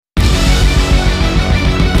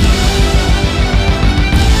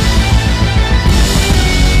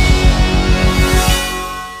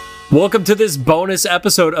Welcome to this bonus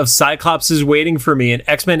episode of Cyclops is Waiting for Me, an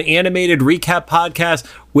X-Men animated recap podcast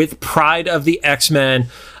with Pryde of the X-Men.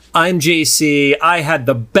 I'm JC. I had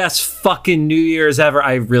the best fucking New Year's ever.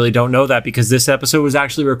 I really don't know that because this episode was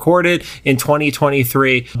actually recorded in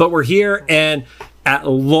 2023. But we're here, and at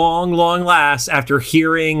long last, after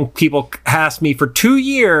hearing people ask me for 2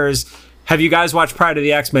 years, have you guys watched Pryde of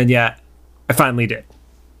the X-Men yet? I finally did.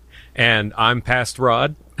 And I'm past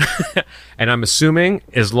Rod. And I'm assuming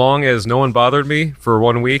as long as no one bothered me for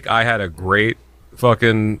 1 week, I had a great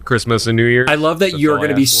fucking Christmas and New Year's. I love that you're going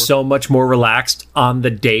to be so much more relaxed on the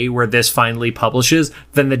day where this finally publishes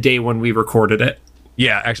than the day when we recorded it.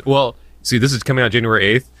 Yeah, actually, well, see, this is coming out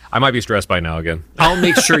January 8th. I might be stressed by now again. I'll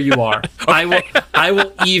make sure you are. Okay. I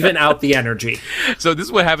will even out the energy. So this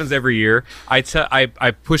is what happens every year. I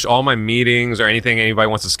push all my meetings or anything anybody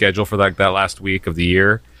wants to schedule for like that last week of the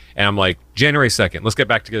year. And I'm like, January 2nd, let's get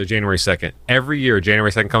back together January 2nd. Every year,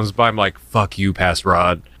 January 2nd comes by, I'm like, fuck you, past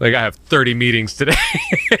Rod. Like, I have 30 meetings today.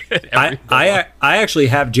 I actually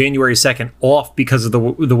have January 2nd off because of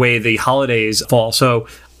the way the holidays fall. So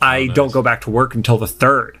I don't go back to work until the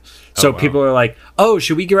 3rd. So people are like, oh,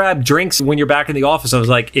 should we grab drinks when you're back in the office? I was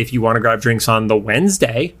like, if you want to grab drinks on the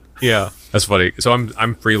Wednesday. Yeah, that's funny. So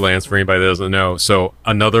I'm freelance for anybody that doesn't know. So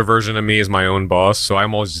another version of me is my own boss. So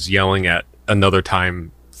I'm always just yelling at another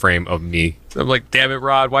time frame of me. So I'm like, damn it,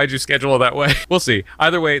 Rod, why'd you schedule it that way? We'll see.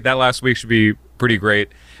 Either way, that last week should be pretty great.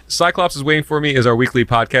 Cyclops is Waiting for Me is our weekly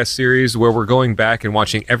podcast series where we're going back and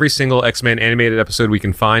watching every single X-Men animated episode we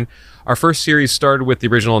can find. Our first series started with the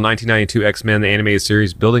original 1992 X-Men, the animated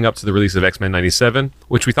series, building up to the release of X-Men 97,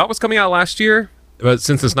 which we thought was coming out last year, but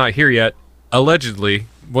since it's not here yet, allegedly,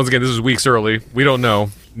 once again, this is weeks early, we don't know.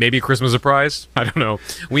 Maybe a Christmas surprise? I don't know.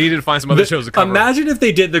 We needed to find some other shows to cover. Imagine if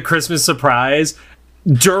they did the Christmas surprise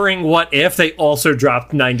during What If they also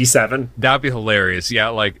dropped 97. That would be hilarious. Yeah,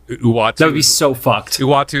 like Uatu. That would be so fucked.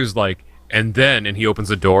 Uatu's like, and he opens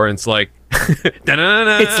the door and it's like,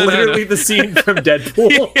 it's literally the scene from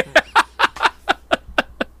Deadpool.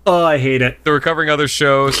 Oh, I hate it. So we're covering other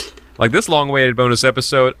shows. Like this long-awaited bonus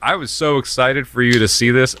episode, I was so excited for you to see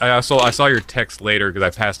this. I saw your text later because I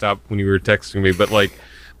passed out when you were texting me, but like,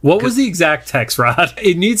 what was the exact text, Rod?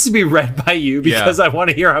 It needs to be read by you because I want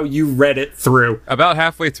to hear how you read it through. About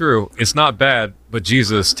halfway through, it's not bad, but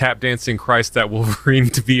Jesus, tap dancing Christ that Wolverine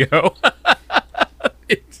to VO.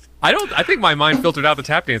 I think my mind filtered out the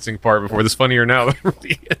tap dancing part before this funnier now.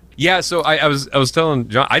 Yeah, so I was telling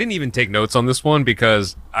John, I didn't even take notes on this one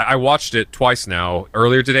because I watched it twice now,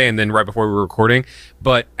 earlier today and then right before we were recording.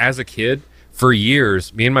 But as a kid, for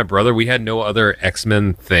years, me and my brother, we had no other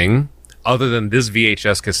X-Men thing other than this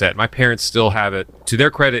VHS cassette. My parents still have it, to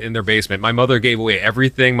their credit, in their basement. My mother gave away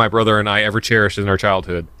everything my brother and I ever cherished in our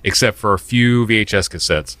childhood, except for a few VHS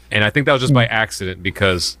cassettes. And I think that was just by accident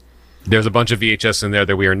because there's a bunch of VHS in there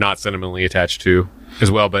that we are not sentimentally attached to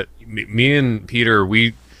as well. But me and Peter,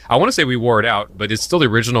 I want to say we wore it out, but it's still the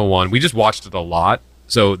original one. We just watched it a lot.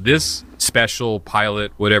 So this special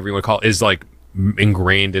pilot, whatever you want to call it, is like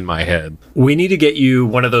ingrained in my head. We need to get you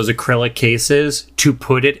one of those acrylic cases to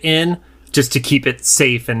put it in, just to keep it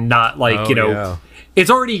safe and not it's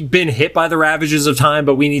already been hit by the ravages of time,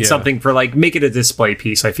 but we need something for like, make it a display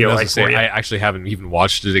piece. I feel like for you. I actually haven't even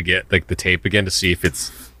watched it again, like the tape again, to see if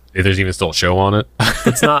there's even still a show on it.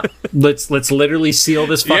 It's not. Let's literally seal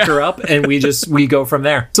this fucker up and we go from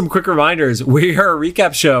there. Some quick reminders. We are a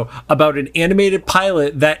recap show about an animated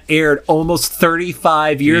pilot that aired almost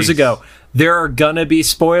 35 years ago. There are gonna be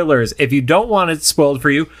spoilers. If you don't want it spoiled for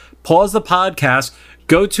you, pause the podcast,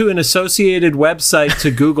 go to an associated website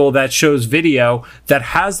to Google that shows video that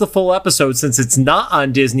has the full episode since it's not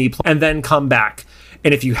on Disney, and then come back.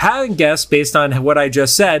 And if you haven't guessed based on what I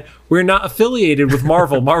just said, we're not affiliated with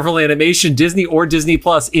Marvel Animation, Disney, or Disney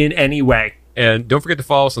Plus in any way. And don't forget to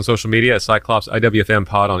follow us on social media at Cyclops IWFM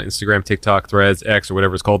Pod on Instagram, TikTok, Threads, X, or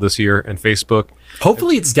whatever it's called this year, and Facebook.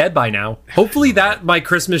 Hopefully it's dead by now. Hopefully that my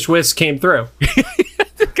Christmas wish came through.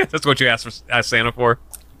 That's what you ask Santa for?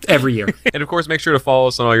 Every year. And of course, make sure to follow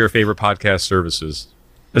us on all your favorite podcast services.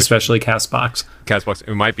 Especially CastBox. CastBox.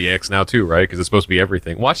 It might be X now too, right? Because it's supposed to be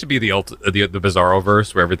everything. Watch it be the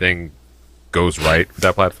Bizarro-verse where everything goes right with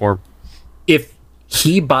that platform. If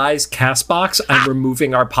he buys CastBox, I'm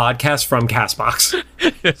removing our podcast from CastBox.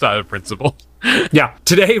 It's not a principle. Yeah.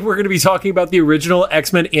 Today, we're going to be talking about the original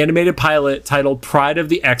X-Men animated pilot titled Pryde of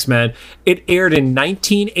the X-Men. It aired in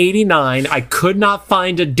 1989. I could not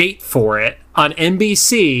find a date for it on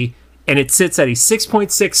NBC, and it sits at a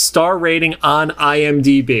 6.6 star rating on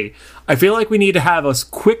IMDb. I feel like we need to have a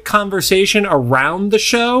quick conversation around the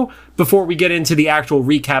show before we get into the actual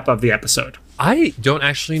recap of the episode. I don't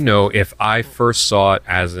actually know if I first saw it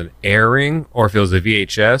as an airing or if it was a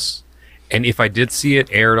VHS. And if I did see it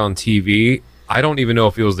aired on TV, I don't even know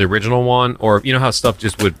if it was the original one or, you know how stuff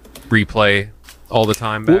just would replay all the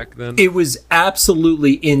time back then? It was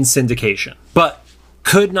absolutely in syndication, but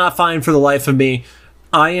could not find for the life of me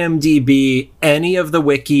IMDb, any of the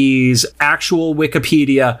wikis, actual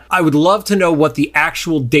Wikipedia. I would love to know what the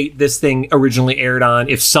actual date this thing originally aired on,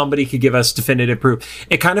 if somebody could give us definitive proof.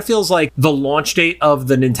 It kind of feels like the launch date of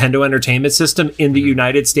the Nintendo Entertainment System in the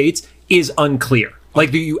United States is unclear.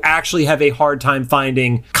 Like, do you actually have a hard time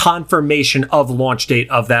finding confirmation of launch date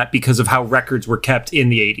of that because of how records were kept in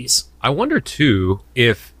the 80s? I wonder, too,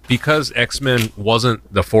 if because X-Men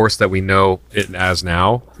wasn't the force that we know it as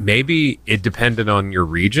now, maybe it depended on your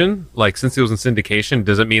region. Like, since it was in syndication,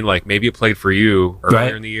 does it mean, like, maybe it played for you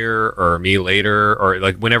earlier in the year or me later? Or,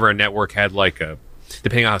 like, whenever a network had, like,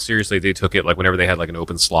 depending on how seriously they took it, like, whenever they had, like, an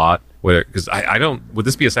open slot? Because I don't... Would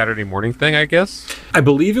this be a Saturday morning thing, I guess? I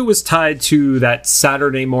believe it was tied to that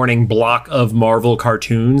Saturday morning block of Marvel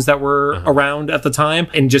cartoons that were around at the time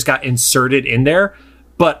and just got inserted in there.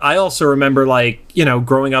 But I also remember, like, you know,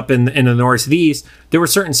 growing up in the Northeast, there were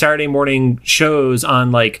certain Saturday morning shows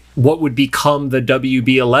on, like, what would become the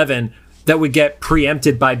WB11 that would get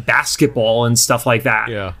preempted by basketball and stuff like that.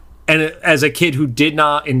 Yeah. And as a kid who did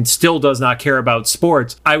not and still does not care about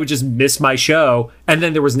sports, I would just miss my show. And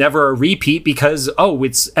then there was never a repeat because,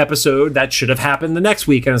 it's episode that should have happened the next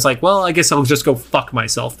week. And it's like, well, I guess I'll just go fuck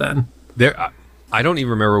myself then. I don't even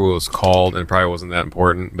remember what it was called, and it probably wasn't that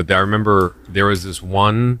important, but I remember there was this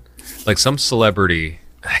one, like, some celebrity,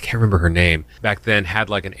 I can't remember her name, back then had,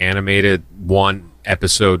 like, an animated one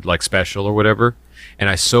episode, like, special or whatever, and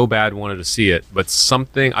I so bad wanted to see it, but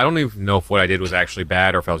something, I don't even know if what I did was actually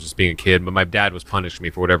bad or if I was just being a kid, but my dad was punishing me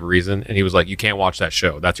for whatever reason, and he was like, you can't watch that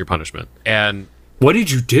show, that's your punishment. And what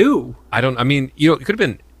did you do? it could have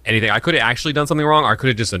been anything. I could have actually done something wrong, or I could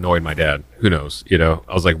have just annoyed my dad. Who knows? You know,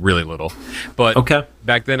 I was like really little. But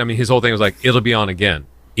back then, I mean, his whole thing was like, it'll be on again.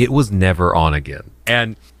 It was never on again.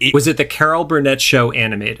 And was it the Carol Burnett show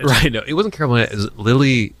animated? Right. No, it wasn't Carol Burnett. It was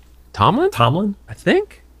Lily Tomlin? I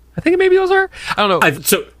think maybe it was her. I don't know.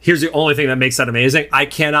 So here's the only thing that makes that amazing. I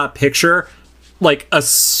cannot picture like a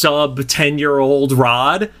sub 10-year-old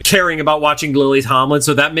Rod caring about watching Lily Tomlin.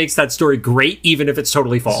 So that makes that story great, even if it's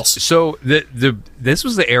totally false. So this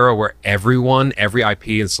was the era where every IP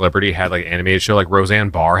and celebrity had like an animated show. Like Roseanne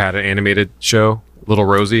Barr had an animated show, Little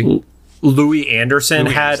Rosie. Louis Anderson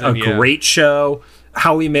had a great show.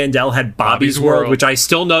 Howie Mandel had Bobby's World, which I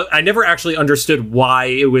still know. I never actually understood why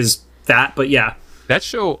it was that, but yeah. That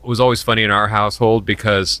show was always funny in our household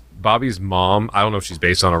because Bobby's mom, I don't know if she's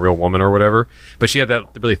based on a real woman or whatever, but she had that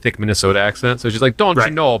really thick Minnesota accent. So she's like, don't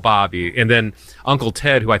you know, Bobby? And then Uncle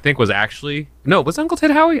Ted, who I think was Uncle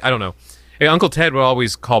Ted Howie? I don't know. Hey, Uncle Ted would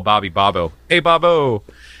always call Bobby Bobo. Hey, Bobo.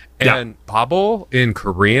 And Bobo in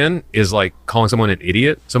Korean is like calling someone an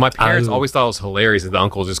idiot. So my parents always thought it was hilarious that the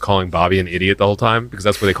uncle was just calling Bobby an idiot the whole time because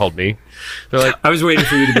that's what they called me. They're like, I was waiting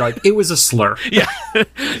for you to be like, it was a slur. Yeah,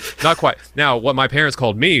 not quite. Now, what my parents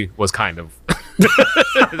called me was kind of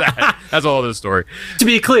that's all the story. To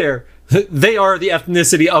be clear, they are the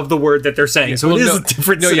ethnicity of the word that they're saying, so it is a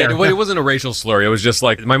different scenario. Yeah, it wasn't a racial slur. It was just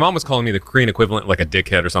like my mom was calling me the Korean equivalent, like a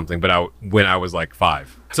dickhead or something. But when I was like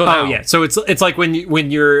 5. So now, so it's like when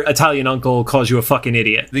your Italian uncle calls you a fucking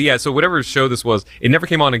idiot. Yeah, so whatever show this was, it never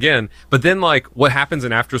came on again. But then like what happens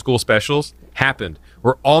in after school specials happened,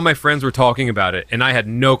 where all my friends were talking about it, and I had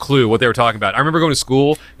no clue what they were talking about. I remember going to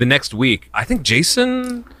school the next week. I think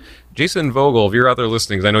Jason Vogel, if you're out there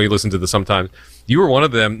listening, because I know you listen to this sometimes, you were one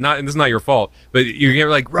of them. And this is not your fault, but you're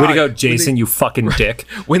like, way to go, Jason, you fucking dick.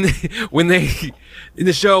 When they in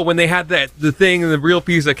the show, when they had the thing and the real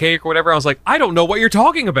piece of cake or whatever, I was like, I don't know what you're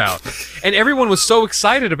talking about. And everyone was so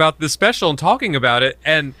excited about this special and talking about it,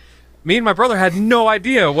 and me and my brother had no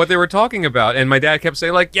idea what they were talking about. And my dad kept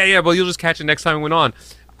saying like, yeah, well, you'll just catch it next time it went on.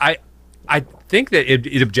 I think that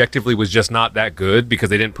it objectively was just not that good because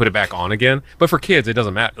they didn't put it back on again. But for kids, it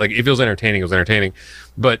doesn't matter. Like, if it was entertaining, it was entertaining.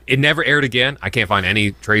 But it never aired again. I can't find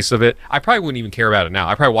any trace of it. I probably wouldn't even care about it now.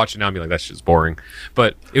 I probably watch it now and be like, that's just boring.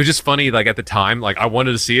 But it was just funny, like, at the time. Like, I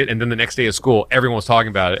wanted to see it, and then the next day at school, everyone was talking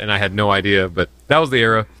about it, and I had no idea. But that was the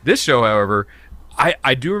era. This show, however,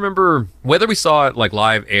 I do remember, whether we saw it, like,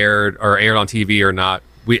 live aired or aired on TV or not,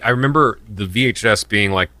 I remember the VHS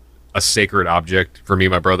being, like, a sacred object for me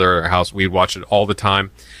and my brother at our house. We'd watch it all the time.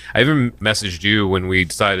 I even messaged you when we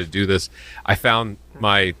decided to do this. I found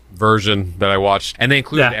my version that I watched, and they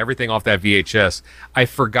included everything off that VHS. I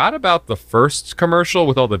forgot about the first commercial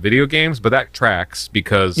with all the video games, but that tracks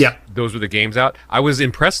because those were the games out. I was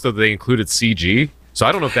impressed though they included CG. So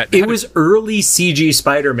I don't know if that... It was early CG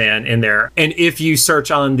Spider-Man in there. And if you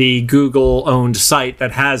search on the Google-owned site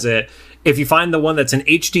that has it, if you find the one that's an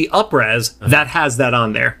HD upres, that has that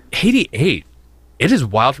on there. 88. It is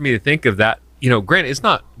wild for me to think of that. You know, granted, it's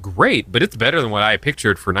not great, but it's better than what I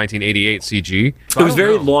pictured for 1988 CG. It was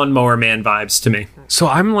very Lawnmower Man vibes to me. So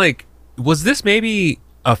I'm like, was this maybe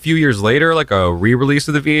a few years later, like a re-release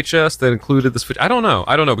of the VHS that included this? I don't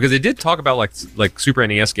know, because it did talk about like Super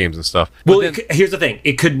NES games and stuff. Well, here's the thing: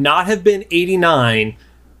 it could not have been 89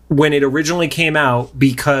 when it originally came out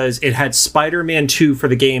because it had Spider-Man 2 for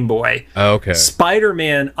the Game Boy. Okay.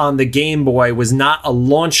 Spider-Man on the Game Boy was not a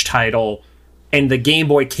launch title, and the Game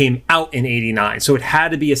Boy came out in 89, so it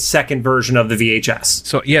had to be a second version of the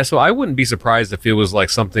VHS. So I wouldn't be surprised if it was like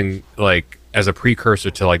something like as a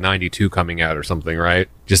precursor to like 92 coming out or something, right?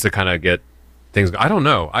 Just to kind of get things. I don't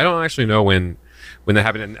know. I don't actually know when that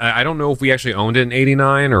happened. And I don't know if we actually owned it in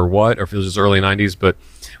 89 or what, or if it was just early 90s, but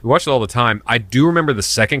we watched it all the time. I do remember the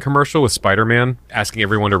second commercial with Spider-Man asking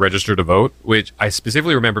everyone to register to vote, which I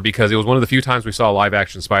specifically remember because it was one of the few times we saw a live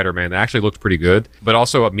action Spider-Man that actually looked pretty good. But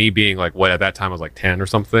also me being like, what, at that time I was like 10 or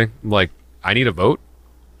something. I'm like, I need a vote.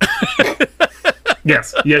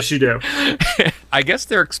 Yes, you do. I guess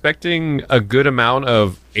they're expecting a good amount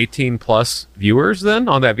of 18 plus viewers then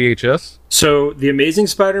on that VHS. So The Amazing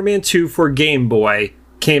Spider-Man 2 for Game Boy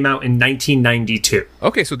came out in 1992.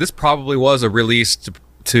 Okay, so this probably was a release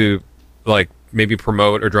to like maybe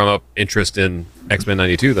promote or drum up interest in X-Men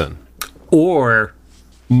 92 then. Or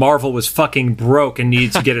Marvel was fucking broke and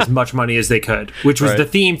needed to get as much money as they could, which was the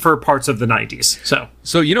theme for parts of the 90s.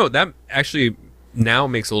 So you know, that actually now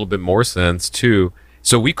makes a little bit more sense too.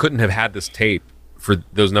 So we couldn't have had this tape for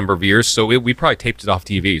those number of years, so we probably taped it off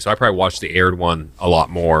TV. So I probably watched the aired one a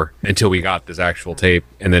lot more until we got this actual tape,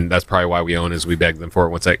 and then that's probably why we own it, is we begged them for it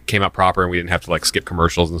once that came out proper and we didn't have to like skip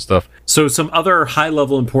commercials and stuff. So some other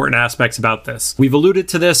high-level important aspects about this. We've alluded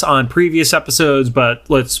to this on previous episodes, but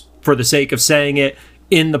let's, for the sake of saying it,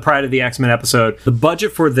 in the Pryde of the X-Men episode, the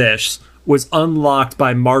budget for this was unlocked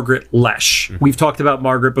by Margaret Lesh. We've talked about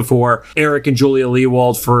Margaret before. Eric and Julia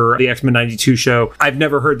Leewald for the X-Men 92 show. I've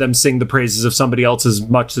never heard them sing the praises of somebody else as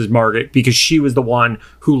much as Margaret, because she was the one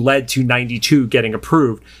who led to 92 getting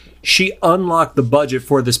approved. She unlocked the budget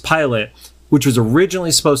for this pilot, which was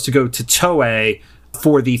originally supposed to go to Toei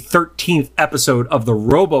for the 13th episode of the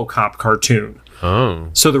RoboCop cartoon. Oh.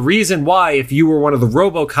 So the reason why, if you were one of the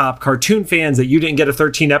RoboCop cartoon fans, that you didn't get a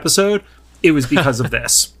 13th episode, it was because of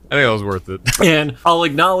this. I think that was worth it. And I'll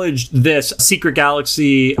acknowledge this. Secret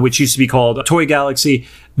Galaxy, which used to be called Toy Galaxy,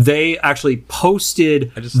 they actually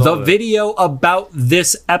posted the video about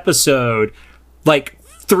this episode like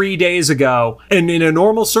 3 days ago. And in a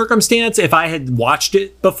normal circumstance, if I had watched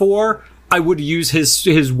it before, I would use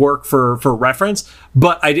his work for reference.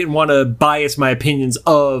 But I didn't want to bias my opinions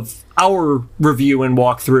of our review and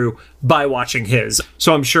walkthrough by watching his.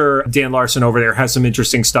 So I'm sure Dan Larson over there has some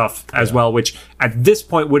interesting stuff as well, which at this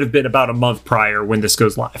point would have been about a month prior when this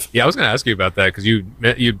goes live. Yeah, I was going to ask you about that because you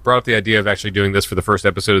brought up the idea of actually doing this for the first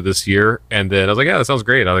episode of this year, and then I was like, yeah, that sounds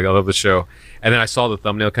great. I love the show. And then I saw the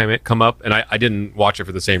thumbnail come up, and I didn't watch it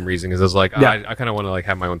for the same reason, because I was like, I kind of want to like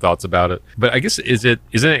have my own thoughts about it. But I guess is it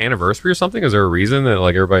an anniversary or something? Is there a reason that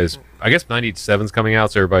like everybody's? I guess 97's coming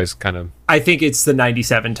out, so everybody's kind of... I think it's the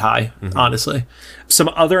 97 tie, honestly. Some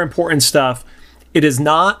other important stuff. It is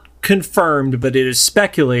not confirmed, but it is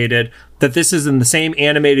speculated that this is in the same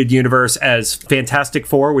animated universe as Fantastic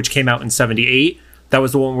Four, which came out in 78. That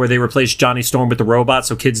was the one where they replaced Johnny Storm with the robot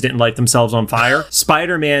so kids didn't light themselves on fire.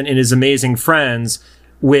 Spider-Man and His Amazing Friends,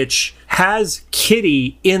 which has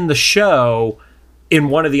Kitty in the show in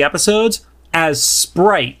one of the episodes as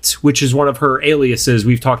Sprite, which is one of her aliases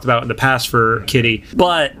we've talked about in the past for Kitty.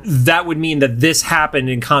 But that would mean that this happened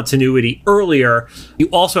in continuity earlier. You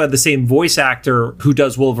also had the same voice actor who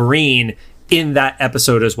does Wolverine in that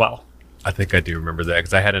episode as well. I think I do remember that,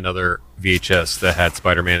 because I had another VHS that had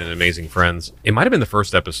Spider-Man and Amazing Friends. It might have been the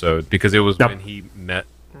first episode, because it was when he met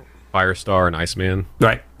Firestar and Iceman.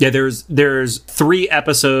 Right. Yeah, there's 3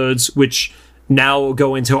 episodes which now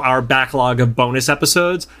go into our backlog of bonus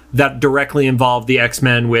episodes that directly involve the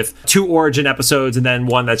X-Men, with 2 origin episodes and then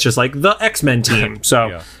one that's just like the X-Men team.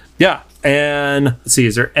 So yeah. And let's see,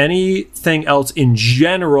 is there anything else in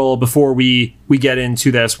general before we get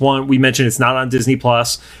into this? One, we mentioned it's not on Disney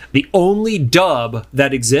Plus. The only dub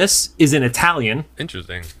that exists is in Italian.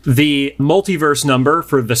 Interesting. The multiverse number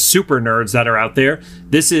for the super nerds that are out there,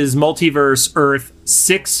 this is Multiverse Earth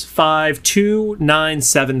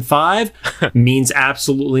 652975. Means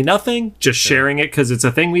absolutely nothing. Just sharing it because it's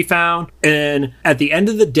a thing we found. And at the end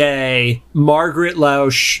of the day, Margaret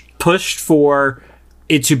Lausch pushed for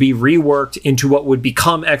it to be reworked into what would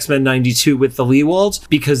become X-Men 92 with the Leewolds,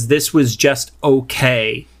 because this was just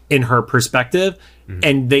okay in her perspective,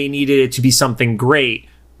 and they needed it to be something great,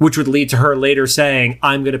 which would lead to her later saying,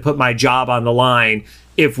 I'm going to put my job on the line.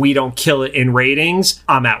 If we don't kill it in ratings,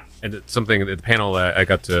 I'm out. And it's something, the panel that I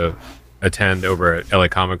got to attend over at LA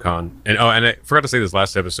Comic-Con, and I forgot to say this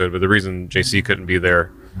last episode, but the reason JC couldn't be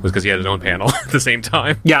there was because he had his own panel at the same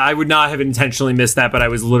time. Yeah, I would not have intentionally missed that, but I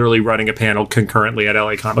was literally running a panel concurrently at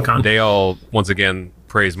LA Comic-Con. They all, once again,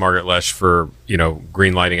 praised Margaret Loesch for,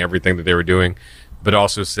 green lighting everything that they were doing, but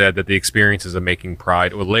also said that the experiences of making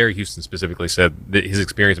Pryde, well, Larry Houston specifically said that his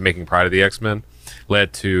experience of making Pryde of the X-Men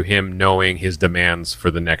led to him knowing his demands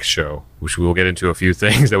for the next show, which we will get into a few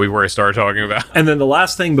things that we've already started talking about. And then the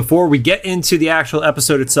last thing before we get into the actual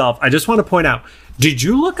episode itself, I just want to point out, did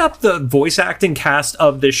you look up the voice acting cast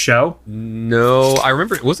of this show? No, I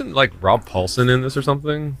remember it wasn't like Rob Paulson in this or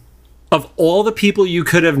something. Of all the people you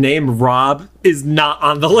could have named, Rob is not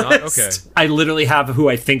on the list. Okay. I literally have who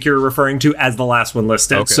I think you're referring to as the last one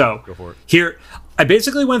listed. Okay, so go for it. Here, I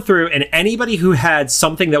basically went through, and anybody who had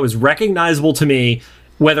something that was recognizable to me,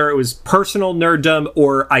 whether it was personal nerddom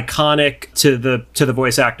or iconic to the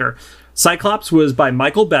voice actor. Cyclops was by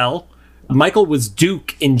Michael Bell. Michael was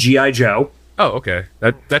Duke in G.I. Joe. Oh, okay.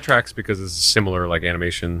 That tracks because it's similar, like,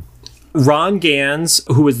 animation. Ron Gans,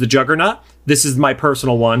 who was the Juggernaut, this is my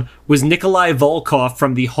personal one, was Nikolai Volkov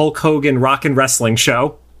from the Hulk Hogan Rock and Wrestling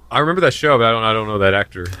show. I remember that show, but I don't know that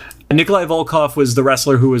actor. Nikolai Volkov was the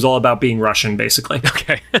wrestler who was all about being Russian, basically.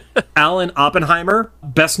 Okay. Alan Oppenheimer,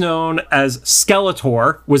 best known as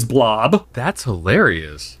Skeletor, was Blob. That's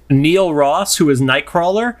hilarious. Neil Ross, who was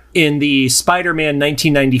Nightcrawler in the Spider-Man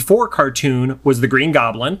 1994 cartoon, was the Green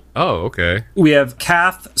Goblin. Oh, okay. We have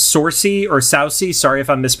Kath Soucie, sorry if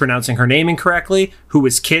I'm mispronouncing her name incorrectly, who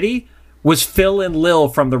was Kitty, was Phil and Lil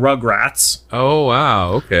from the Rugrats. Oh,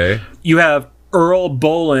 wow, okay. You have Earl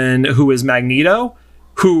Bolin, who is Magneto,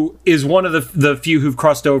 who is one of the few who've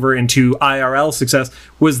crossed over into IRL success,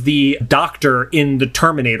 was the Doctor in the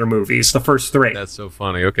Terminator movies, the first three. That's so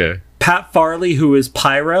funny, okay. Pat Farley, who is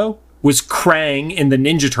Pyro, was Krang in the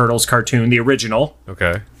Ninja Turtles cartoon, the original.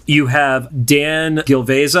 Okay. You have Dan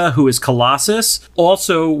Gilveza, who is Colossus,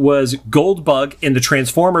 also was Goldbug in the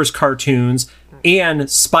Transformers cartoons, and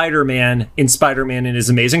Spider-Man in Spider-Man and His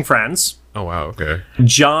Amazing Friends. Oh, wow, okay.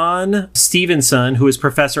 John Stevenson, who is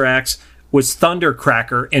Professor X, was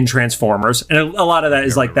Thundercracker in Transformers. And a lot of that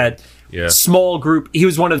is like that small group. He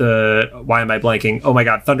was one of the... Why am I blanking? Oh, my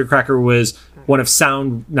God. Thundercracker was one of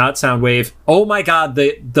not Soundwave. Oh, my God.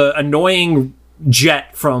 The annoying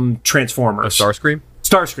jet from Transformers. Starscream?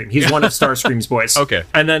 Starscream. He's one of Starscream's boys. Okay.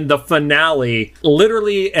 And then the finale,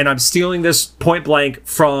 literally, and I'm stealing this point blank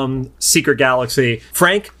from Secret Galaxy,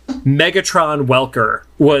 Frank Megatron Welker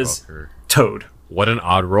was Toad. What an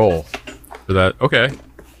odd role for that. Okay.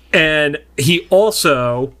 And he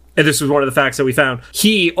also, and this was one of the facts that we found,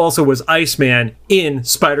 he also was Iceman in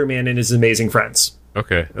Spider-Man and His Amazing Friends.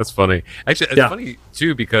 Okay, that's funny. Actually, it's funny,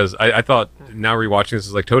 too, because I thought, now rewatching this,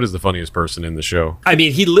 is like, Toad is the funniest person in the show. I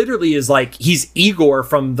mean, he literally is like, he's Igor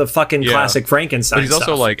from the fucking classic Frankenstein But he's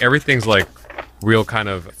also, like, everything's, like, real kind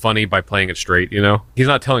of funny by playing it straight, you know? He's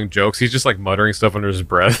not telling jokes, he's just, like, muttering stuff under his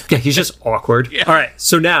breath. Yeah, he's just awkward. Yeah. All right,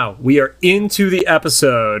 so now we are into the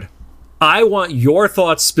episode. I want your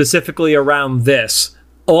thoughts specifically around this.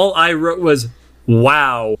 All I wrote was,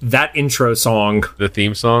 wow, that intro song. The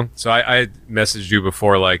theme song. So I messaged you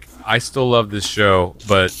before, like, I still love this show,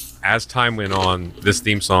 but as time went on, this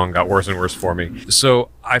theme song got worse and worse for me. So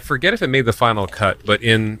I forget if it made the final cut, but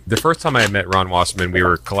in the first time I had met Ron Wassman, we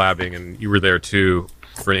were collabing, and you were there too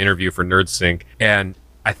for an interview for NerdSync. And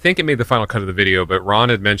I think it made the final cut of the video, but Ron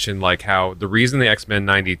had mentioned like how the reason the X-Men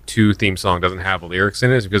 92 theme song doesn't have lyrics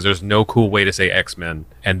in it is because there's no cool way to say X-Men,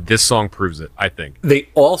 and this song proves it, I think. They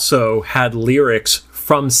also had lyrics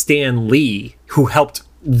from Stan Lee, who helped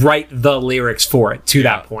write the lyrics for it to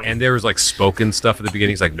that point. And there was like spoken stuff at the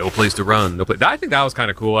beginning. He's like, no place to run, no place. I think that was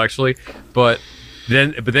kind of cool, actually. But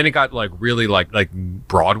then it got like really like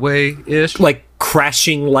Broadway-ish. Like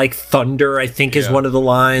crashing like thunder, I think is one of the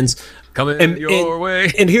lines. Coming your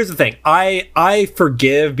way. And here's the thing. I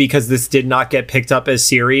forgive, because this did not get picked up as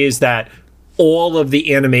series, that all of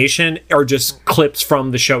the animation are just clips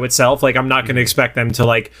from the show itself. Like, I'm not going to expect them to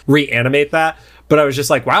like reanimate that. But I was just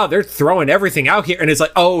like, wow, they're throwing everything out here. And it's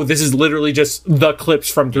like, oh, this is literally just the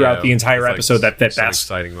clips from throughout the entire episode that fit best.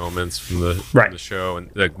 Exciting moments from the show and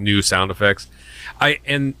the new sound effects.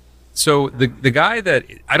 So the guy that,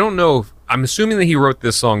 I don't know, I'm assuming that he wrote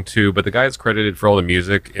this song too, but the guy that's credited for all the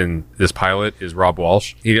music in this pilot is Rob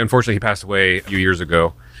Walsh. Unfortunately, he passed away a few years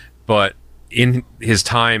ago, but in his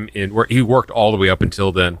time in where he worked all the way up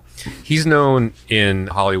until then, he's known in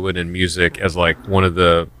Hollywood and music as like one of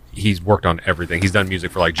the. He's worked on everything. He's done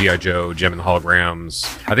music for like G.I. Joe, Gem and the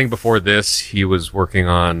Holograms. I think before this, he was working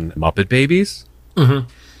on Muppet Babies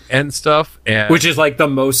and stuff. And which is like the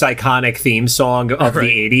most iconic theme song of the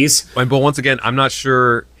 80s. But once again, I'm not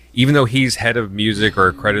sure, even though he's head of music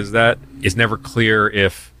or credits that, it's never clear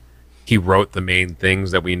if he wrote the main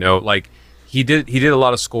things that we know. Like, he did a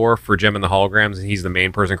lot of score for Gem and the Holograms, and he's the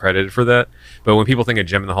main person credited for that. But when people think of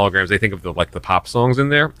Gem and the Holograms, they think of the pop songs in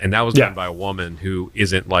there, and that was done by a woman who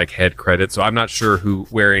isn't like head credit. So I'm not sure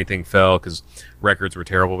where anything fell because records were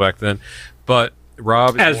terrible back then. But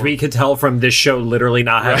Rob, as we could tell from this show literally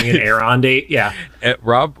not having an air-on date,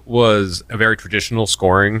 Rob was a very traditional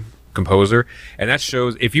scoring composer, and that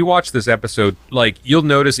shows. If you watch this episode, like, you'll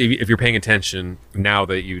notice if you're paying attention now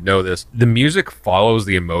that you know this, the music follows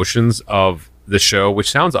the emotions of the show, which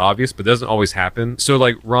sounds obvious but doesn't always happen. So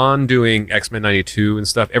like Ron doing X-Men 92 and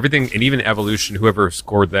stuff, everything, and even Evolution, whoever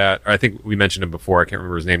scored that, or I think we mentioned him before, I can't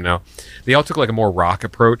remember his name now, they all took like a more rock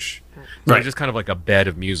approach. Right. Just kind of like a bed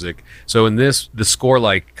of music. So in this, the score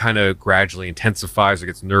like kind of gradually intensifies or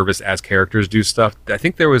gets nervous as characters do stuff. I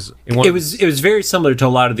think there was it was very similar to a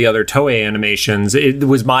lot of the other Toei animations. It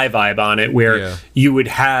was my vibe on it, where you would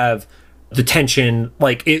have the tension,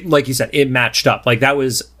 like you said, it matched up. Like that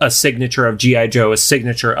was a signature of G.I. Joe, a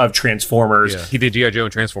signature of Transformers. Yeah. He did G.I. Joe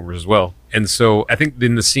and Transformers as well. And so I think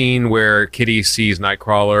in the scene where Kitty sees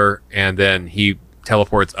Nightcrawler and then he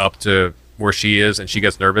teleports up to where she is and she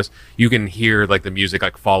gets nervous, you can hear like the music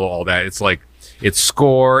like follow all that. It's like it's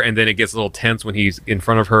score, and then it gets a little tense when he's in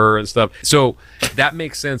front of her and stuff. So that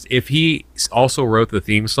makes sense. If he also wrote the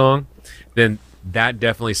theme song, then that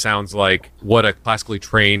definitely sounds like what a classically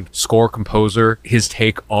trained score composer, his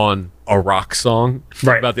take on a rock song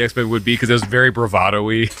about the X-Men would be, because it was very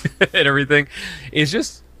bravado-y and everything. It's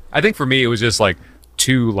just, I think for me, it was just like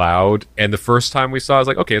too loud, and the first time we saw it, I was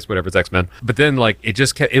like, okay, it's whatever, it's X-Men. But then like it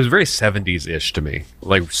just kept, it was very 70s-ish to me,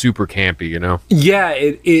 like super campy, you know? Yeah,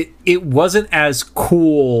 it wasn't as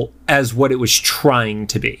cool as what it was trying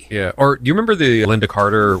to be. Yeah. Or do you remember the Linda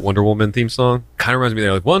Carter Wonder Woman theme song? Kind of reminds me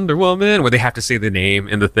of like Wonder Woman, where they have to say the name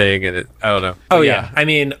in the thing, and I don't know. Oh yeah. I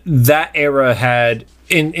mean, that era had,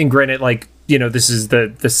 in granted, like, you know, this is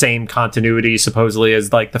the same continuity supposedly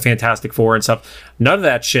as like the Fantastic Four and stuff. None of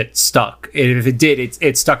that shit stuck. If it did,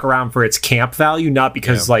 it stuck around for its camp value, not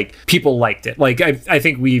because like people liked it. Like I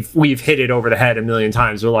think we've hit it over the head a million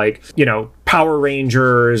times. We're like, you know, Power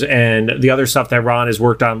Rangers and the other stuff that Ron has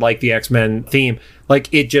worked on, like the X-Men theme,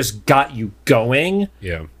 like it just got you going.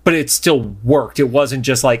 Yeah. But it still worked. It wasn't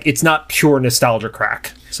just like, it's not pure nostalgia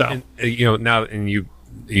crack. So, and, you know, now, and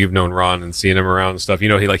you've known Ron and seen him around and stuff, you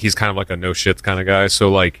know, he's kind of like a no shits kind of guy. So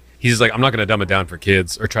like, he's like, I'm not going to dumb it down for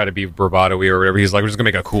kids or try to be bravado-y or whatever. He's like, we're just gonna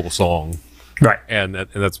make a cool song. Right. And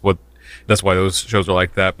that's why those shows are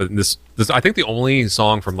like that. But this, I think the only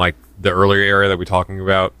song from like the earlier era that we're talking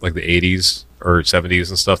about, like the 80s or 70s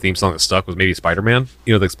and stuff, theme song that stuck was maybe Spider-Man.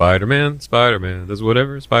 You know, like Spider-Man does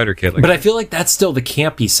whatever, Spider Kid. Like, but I feel like that's still the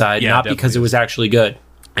campy side, not because it was actually good.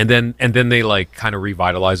 And then they like kind of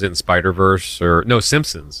revitalize it in Spider-Verse, or no,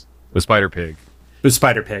 Simpsons with Spider-Pig. With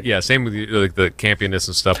Spider-Pig. Yeah, same with like the campiness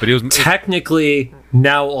and stuff. But it was technically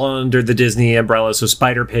now under the Disney umbrella, so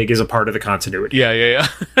Spider-Pig is a part of the continuity. Yeah.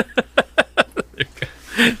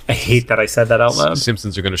 I hate that I said that out loud.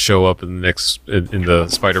 Simpsons are going to show up in the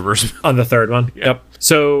Spider-Verse. On the third one. Yeah. Yep.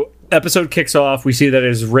 So episode kicks off. We see that it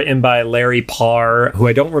is written by Larry Parr, who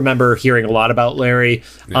I don't remember hearing a lot about Larry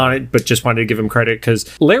on it, but just wanted to give him credit because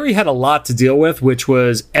Larry had a lot to deal with, which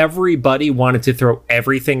was everybody wanted to throw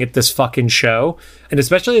everything at this fucking show. And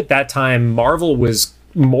especially at that time, Marvel was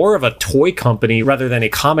more of a toy company rather than a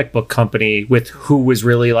comic book company with who was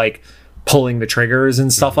really like pulling the triggers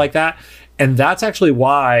and stuff like that. And that's actually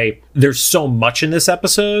why there's so much in this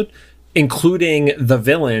episode, including the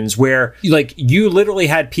villains, where like you literally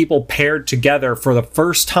had people paired together for the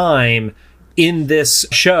first time in this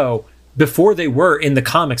show before they were in the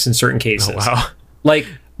comics in certain cases. Oh, wow. Like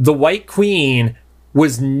the White Queen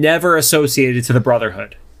was never associated to the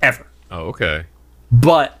Brotherhood ever. Oh, okay.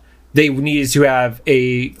 But they needed to have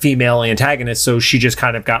a female antagonist, so she just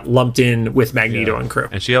kind of got lumped in with Magneto and crew.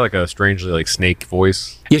 And she had like a strangely like snake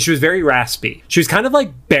voice. Yeah, she was very raspy. She was kind of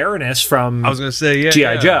like Baroness from I was gonna say,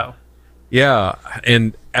 G.I. Joe. Yeah,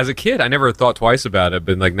 and as a kid, I never thought twice about it,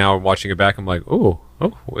 but like now watching it back, I'm like, oh,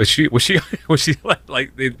 was she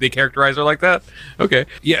like they characterize her like that? Okay,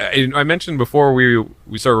 yeah. And I mentioned before we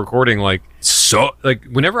started recording, like so like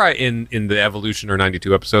whenever I in the Evolution or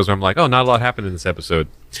 92 episodes where I'm like, oh, not a lot happened in this episode.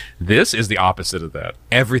 This is the opposite of that.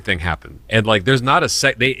 Everything happened. And like there's not a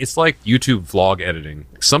it's like YouTube vlog editing.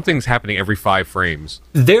 Something's happening every 5 frames.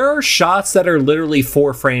 There are shots that are literally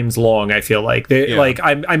 4 frames long, I feel like. Like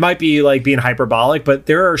I might be like being hyperbolic, but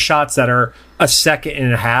there are shots that are a second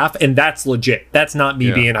and a half, and that's legit. That's not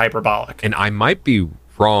me being hyperbolic. And I might be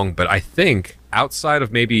wrong, but I think outside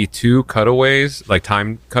of maybe 2 cutaways, like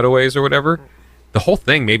time cutaways or whatever, the whole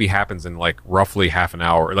thing maybe happens in like roughly half an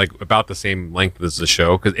hour, like about the same length as the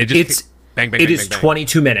show, because it just bang. It is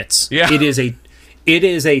 22 minutes. Yeah, it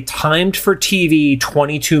is a timed for TV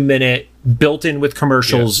 22-minute built in with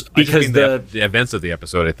commercials because the events of the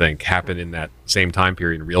episode I think happen in that same time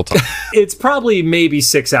period in real time. It's probably maybe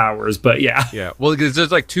 6 hours, but yeah. Well,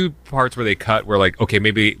 there's like 2 parts where they cut where like, okay,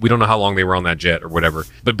 maybe we don't know how long they were on that jet or whatever,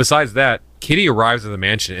 but besides that, Kitty arrives at the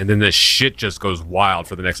mansion and then this shit just goes wild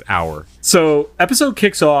for the next hour. So episode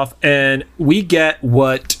kicks off and we get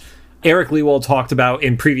what Eric Lewald talked about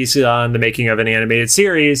in previously on the making of an animated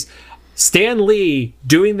series. Stan Lee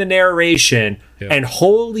doing the narration, and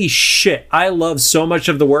holy shit, I love so much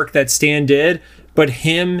of the work that Stan did, but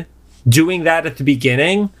him doing that at the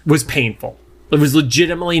beginning was painful. It was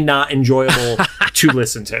legitimately not enjoyable to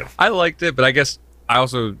listen to. I liked it, but I guess I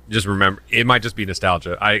also just remember it might just be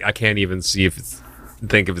nostalgia. I can't even see if it's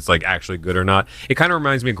like actually good or not. It kind of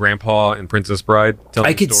reminds me of Grandpa and Princess Bride.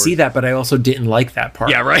 I could see that, but I also didn't like that part.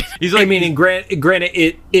 Yeah, right. He's like, I mean,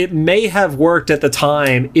 granted, it may have worked at the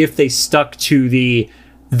time if they stuck to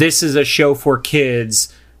this is a show for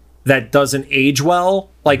kids that doesn't age well,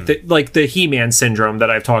 like the He-Man syndrome that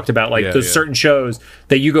I've talked about. Like there's certain shows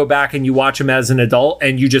that you go back and you watch them as an adult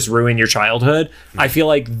and you just ruin your childhood. I feel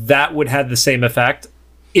like that would have the same effect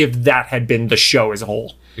if that had been the show as a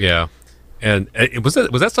whole. Yeah. And was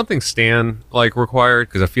that something Stan like required?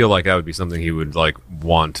 Because I feel like that would be something he would like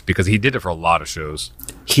want, because he did it for a lot of shows.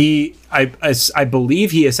 I believe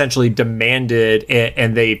he essentially demanded it,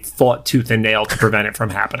 and they fought tooth and nail to prevent it from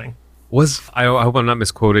happening. I hope I'm not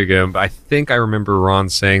misquoting him, but I think I remember Ron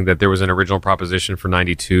saying that there was an original proposition for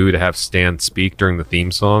 92 to have Stan speak during the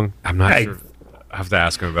theme song. I'm not sure. I have to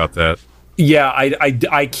ask him about that. Yeah,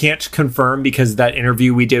 I can't confirm because that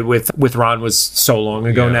interview we did with Ron was so long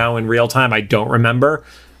ago now in real time. I don't remember.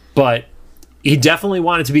 But he definitely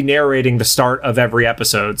wanted to be narrating the start of every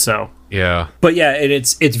episode. So yeah. But yeah,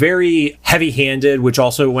 it's very heavy-handed, which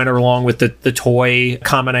also went along with the toy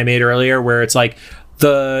comment I made earlier, where it's like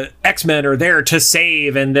the X-Men are there to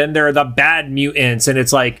save, and then they're the bad mutants, and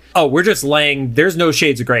it's like, oh, we're just there's no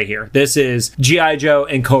shades of gray here. This is G.I. Joe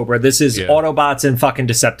and Cobra. This is Autobots and fucking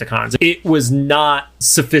Decepticons. It was not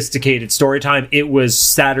sophisticated story time. It was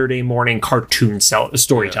Saturday morning cartoon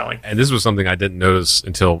storytelling. And this was something I didn't notice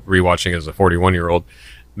until rewatching as a 41-year-old.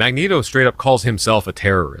 Magneto straight up calls himself a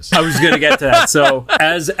terrorist. I was going to get to that. So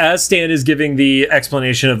as Stan is giving the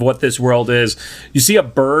explanation of what this world is, you see a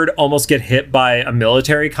bird almost get hit by a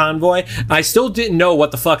military convoy. I still didn't know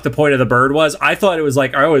what the fuck the point of the bird was. I thought it was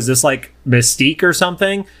like, oh, is this like Mystique or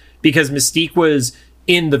something? Because Mystique was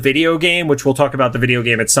in the video game, which we'll talk about the video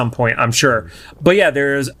game at some point, I'm sure. But yeah,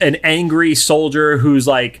 there's an angry soldier who's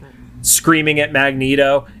like screaming at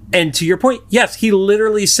Magneto. And to your point, yes, he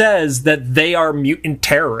literally says that they are mutant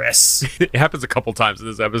terrorists. It happens a couple times in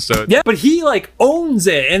this episode. Yeah, but he like owns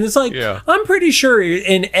it. And it's like, I'm pretty sure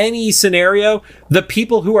in any scenario, the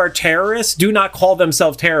people who are terrorists do not call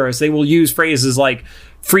themselves terrorists. They will use phrases like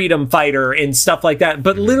freedom fighter and stuff like that,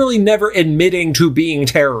 but literally never admitting to being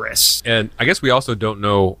terrorists. And I guess we also don't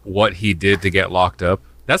know what he did to get locked up.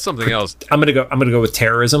 That's something else. I'm gonna go with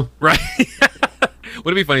terrorism. Right.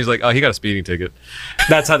 Would it be funny? He's like, oh, he got a speeding ticket.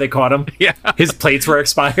 That's how they caught him. Yeah. His plates were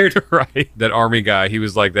expired. Right. That army guy, he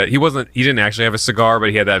was like that. He didn't actually have a cigar, but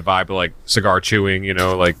he had that vibe of like cigar chewing,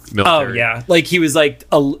 like military. Oh, yeah. Like he was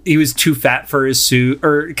he was too fat for his suit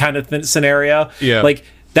or kind of scenario. Yeah. Like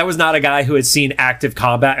that was not a guy who had seen active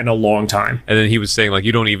combat in a long time. And then he was saying like,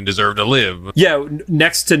 you don't even deserve to live. Yeah.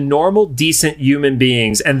 Next to normal, decent human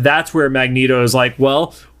beings. And that's where Magneto is like,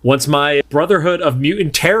 well, once my brotherhood of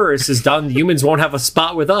mutant terrorists is done, the humans won't have a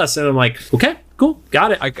spot with us. And I'm like, okay, cool,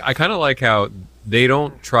 got it. I kind of like how they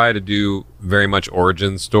don't try to do very much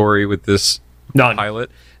origin story with this pilot.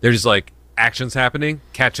 They're just like, action's happening,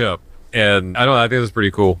 catch up. And I think that's pretty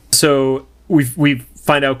cool. So we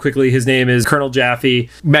find out quickly his name is Colonel Jaffe.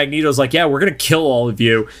 Magneto's like, yeah, we're going to kill all of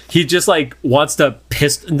you. He just like wants to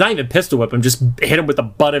not even pistol whip him, just hit him with the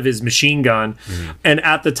butt of his machine gun. Mm-hmm. And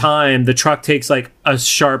at the time, the truck takes like a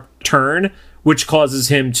sharp turn, which causes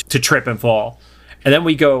him to trip and fall. And then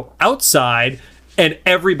we go outside and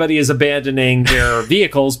everybody is abandoning their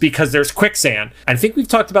vehicles because there's quicksand. I think we've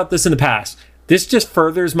talked about this in the past. this just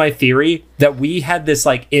furthers my theory that we had this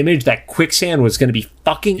like image that quicksand was going to be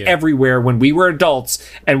fucking everywhere when we were adults,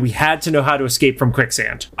 and we had to know how to escape from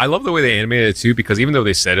quicksand. I love the way they animated it too, because even though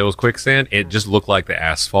they said it was quicksand, it just looked like the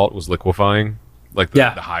asphalt was liquefying, like the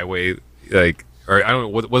highway, like, or I don't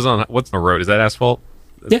know what's on the road. Is that asphalt?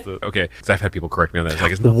 Okay, because I've had people correct me on that. It's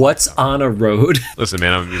like, it's not what's on a road? Listen,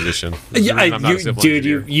 man, I'm a musician.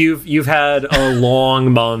 You've had a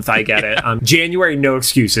long month. I get it. January, no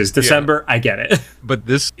excuses. December, I get it. But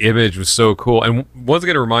this image was so cool, and once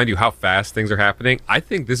again to remind you how fast things are happening. I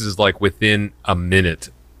think this is like within a minute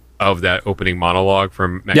of that opening monologue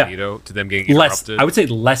from Magneto to them getting interrupted. I would say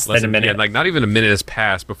less than a minute. Yeah, like not even a minute has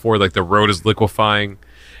passed before like the road is liquefying.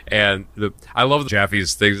 And I love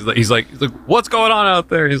Jaffe's things. He's like, what's going on out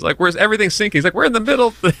there? And he's like, where's everything sinking? He's like, we're in the middle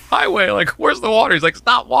of the highway. Like, where's the water? He's like, it's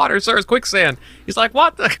not water, sir. It's quicksand. He's like,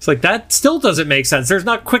 what the? It's like, that still doesn't make sense. There's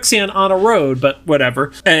not quicksand on a road, but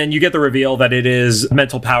whatever. And you get the reveal that it is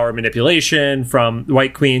mental power manipulation from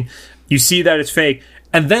White Queen. You see that it's fake.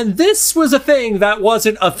 And then this was a thing that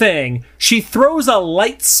wasn't a thing. She throws a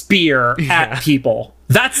light spear at people.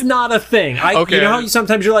 That's not a thing. You know how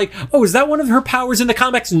sometimes you're like, oh, is that one of her powers in the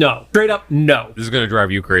comics? No. Straight up, no. This is going to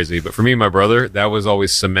drive you crazy. But for me and my brother, that was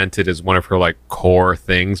always cemented as one of her like core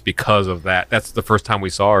things because of that. That's the first time we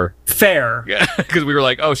saw her. Fair. Yeah, because we were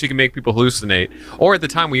like, oh, she can make people hallucinate. Or at the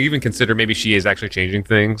time, we even considered maybe she is actually changing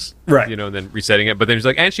things. Right. You know, and then resetting it. But then she's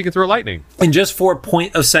like, and she can throw lightning. And just for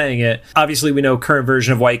point of saying it, obviously we know current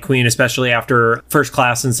version of White Queen, especially after First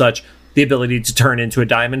Class and such, the ability to turn into a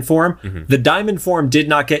diamond form. Mm-hmm. The diamond form did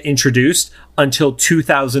not get introduced until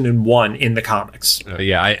 2001 in the comics.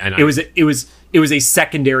 It was a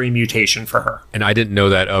secondary mutation for her. And I didn't know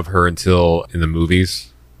that of her until in the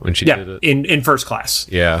movies when she did it. in First Class.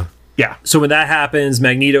 Yeah. Yeah. So when that happens,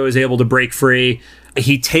 Magneto is able to break free.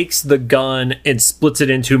 He takes the gun and splits it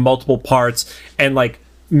into multiple parts and like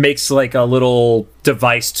makes like a little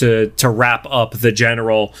device to wrap up the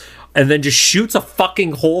general, and then just shoots a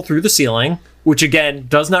fucking hole through the ceiling, which again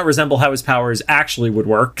does not resemble how his powers actually would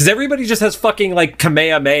work, because everybody just has fucking like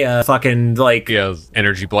Kamehameha fucking like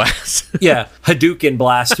energy blast. Hadouken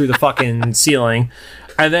blast through the fucking ceiling,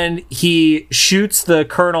 and then he shoots the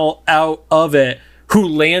Colonel out of it, who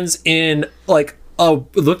lands in like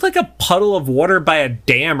it looked like a puddle of water by a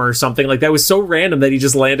dam or something. Like, that was so random that he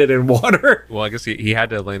just landed in water. Well, I guess he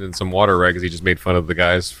had to land in some water, right? Because he just made fun of the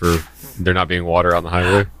guys for there not being water on the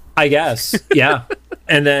highway. I guess, yeah.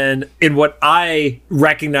 And then in what I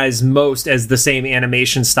recognize most as the same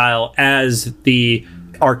animation style as the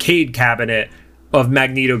arcade cabinet of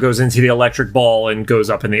Magneto goes into the electric ball and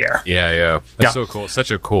goes up in the air. Yeah. That's so cool.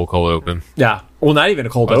 Such a cool cold open. Yeah. Well, not even a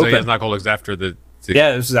cold open. It's not cold. It's after the...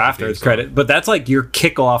 this is after its credit, but that's like your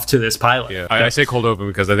kickoff to this pilot. Yeah, I say cold open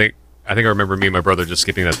because I think I remember me and my brother just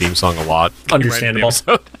skipping that theme song a lot. Understandable.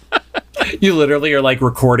 You literally are like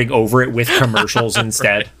recording over it with commercials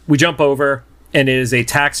instead. Right. We jump over, and it is a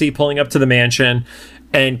taxi pulling up to the mansion,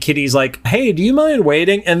 and Kitty's like, "Hey, do you mind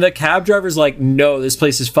waiting?" And the cab driver's like, "No, this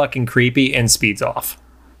place is fucking creepy," and speeds off.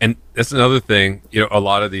 And that's another thing, a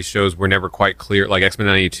lot of these shows were never quite clear. Like X-Men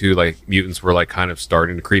 92, like mutants were like kind of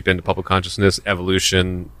starting to creep into public consciousness.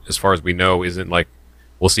 Evolution, as far as we know, isn't like,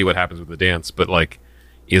 we'll see what happens with the dance, but like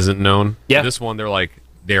isn't known. Yeah. This one,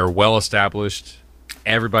 they're well established.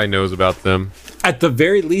 Everybody knows about them. At the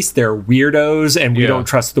very least, they're weirdos, and we don't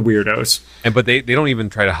trust the weirdos. But they don't even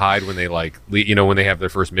try to hide when they when they have their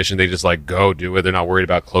first mission. They just like go do it. They're not worried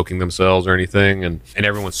about cloaking themselves or anything, and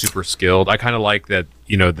everyone's super skilled. I kind of like that.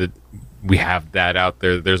 That we have that out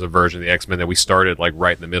there. There's a version of the X-Men that we started like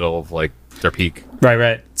right in the middle of like their peak.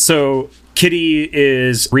 Right. So Kitty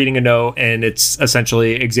is reading a note, and it's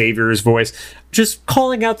essentially Xavier's voice, just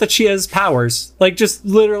calling out that she has powers. Like, just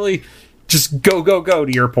literally. Just go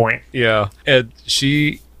to your point. Yeah. And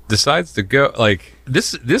she decides to go. Like,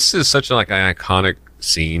 this is such an iconic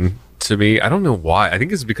scene to me. I don't know why. I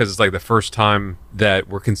think it's because it's like the first time that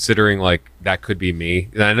we're considering like that could be me.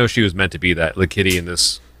 And I know she was meant to be that. Like, Kitty in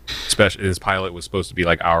this pilot was supposed to be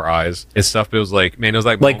like our eyes and stuff. But it was like, man, it was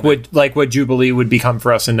like what Jubilee would become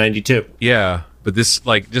for us in 92. Yeah. But this,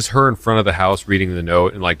 like, just her in front of the house reading the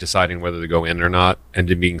note and, like, deciding whether to go in or not, and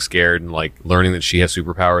then being scared and, like, learning that she has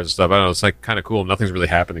superpowers and stuff. I don't know. It's, like, kind of cool. Nothing's really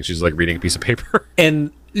happening. She's, like, reading a piece of paper.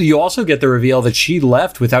 And you also get the reveal that she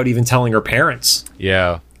left without even telling her parents.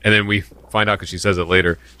 Yeah. And then we find out because she says it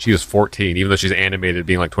later. She was 14, even though she's animated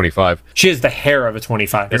being like 25. She has the hair of a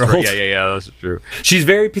 25-year-old. Right. Yeah, that's true. She's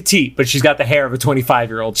very petite, but she's got the hair of a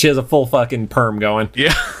 25-year-old. She has a full fucking perm going.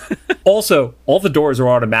 Yeah. Also, all the doors are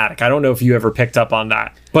automatic. I don't know if you ever picked up on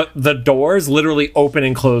that, but the doors literally open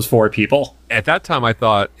and close for people. At that time, I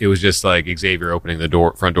thought it was just like Xavier opening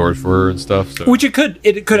the front doors for her and stuff. So. Which it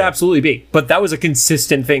could absolutely be, but that was a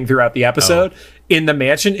consistent thing throughout the episode. In the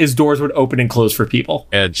mansion, is doors would open and close for people.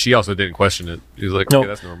 And she also didn't question it. She was like, okay,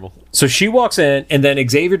 that's normal. So she walks in, and then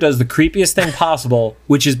Xavier does the creepiest thing possible,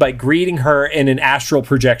 which is by greeting her in an astral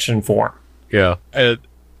projection form. Yeah. And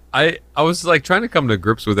I was like trying to come to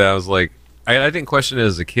grips with that. I was like, I didn't question it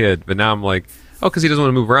as a kid, but now I'm like, oh, because he doesn't want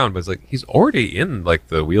to move around. But it's like, he's already in like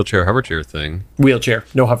the wheelchair, hover chair thing. Wheelchair,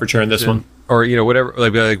 no hover chair in this one. Or, whatever,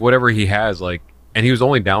 like whatever he has, like, and he was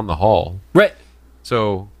only down the hall. Right.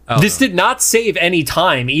 So this did not save any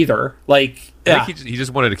time either. Like, I think he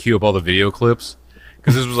just wanted to queue up all the video clips.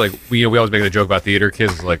 Because this was like, we always make a joke about theater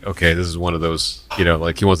kids. Like, okay, this is one of those,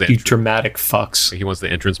 like he wants the dramatic fucks. He wants the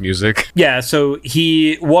entrance music. Yeah, so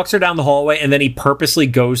he walks her down the hallway, and then he purposely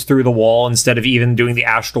goes through the wall instead of even doing the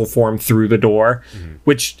astral form through the door,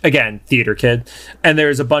 which, again, theater kid. And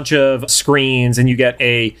there's a bunch of screens, and you get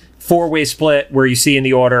a 4-way split where you see in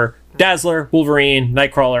the order Dazzler, Wolverine,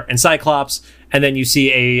 Nightcrawler, and Cyclops. And then you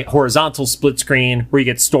see a horizontal split screen where you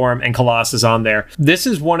get Storm and Colossus on there. This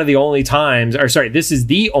is the only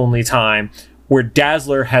time where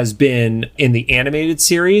Dazzler has been in the animated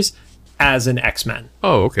series as an X-Men.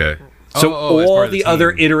 Oh, okay. So all the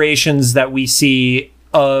other iterations that we see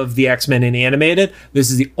of the X-Men in animated, this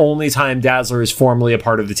is the only time Dazzler is formally a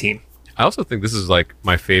part of the team. I also think this is like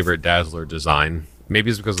my favorite Dazzler design. Maybe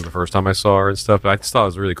it's because of the first time I saw her and stuff, but I just thought it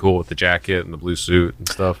was really cool with the jacket and the blue suit and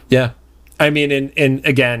stuff. Yeah. I mean, and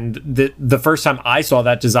again, the first time I saw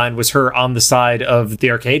that design was her on the side of the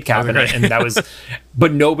arcade cabinet, and that was,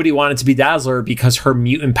 but nobody wanted to be Dazzler because her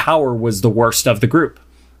mutant power was the worst of the group.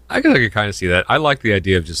 I could kind of see that. I like the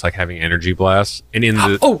idea of just like having energy blasts, and in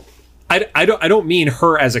the I don't mean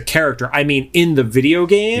her as a character. I mean in the video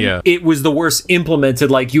game, it was the worst implemented.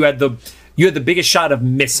 Like you had the biggest shot of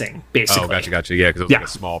missing, basically. Oh, gotcha. Yeah, because it was like a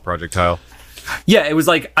small projectile. Yeah, it was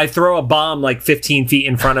like I throw a bomb like 15 feet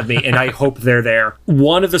in front of me and I hope they're there.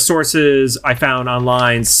 One of the sources I found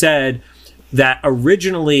online said that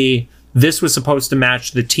originally this was supposed to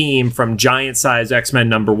match the team from Giant Size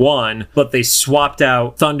X-Men #1, but they swapped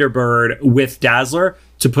out Thunderbird with Dazzler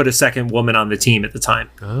to put a second woman on the team at the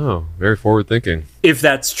time. Oh, very forward thinking. If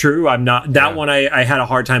that's true, I'm not. That one, I had a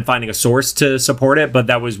hard time finding a source to support it, but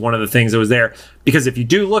that was one of the things that was there. Because if you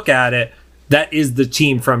do look at it, that is the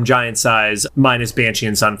team from Giant Size minus Banshee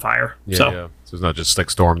and Sunfire. So it's not just like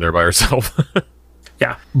Storm there by herself.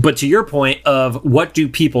 Yeah. But to your point of what do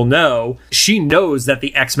people know, she knows that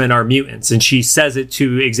the X-Men are mutants, and she says it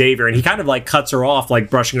to Xavier, and he kind of like cuts her off, like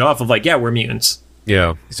brushing it off of like, yeah, we're mutants.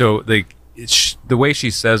 Yeah. So the way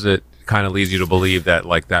she says it kind of leads you to believe that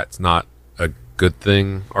like that's not a good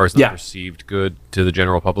thing, or it's not perceived good to the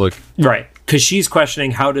general public. Right. Because she's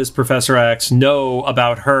questioning, how does Professor X know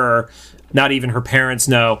about her? Not even her parents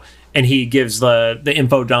know. And he gives the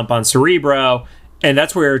info dump on Cerebro. And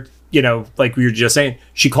that's where, like we were just saying,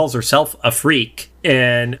 she calls herself a freak.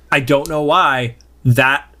 And I don't know why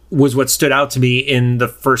that was what stood out to me in the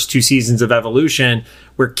first 2 seasons of Evolution,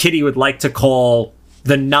 where Kitty would like to call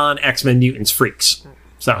the non-X-Men mutants freaks.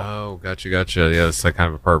 So. Oh, gotcha. Yeah, it's like kind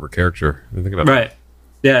of a part of her character. I think about that. Right.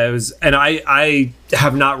 Yeah, it was, and I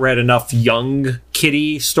have not read enough young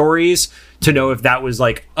Kitty stories to know if that was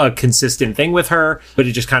like a consistent thing with her, but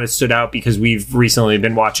it just kind of stood out because we've recently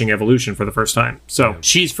been watching Evolution for the first time. So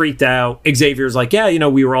she's freaked out. Xavier's like,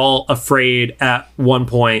 we were all afraid at one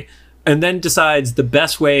point, and then decides the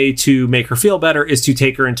best way to make her feel better is to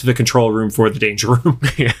take her into the control room for the danger room.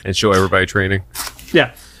 And show everybody training.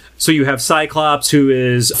 Yeah. So you have Cyclops, who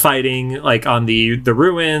is fighting like on the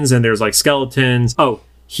ruins, and there's like skeletons. Oh,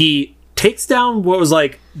 he takes down what was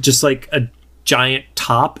like just like a giant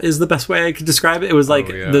top is the best way I could describe it. It was like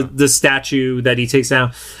the statue that he takes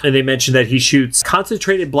down. And they mentioned that he shoots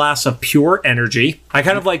concentrated blasts of pure energy. I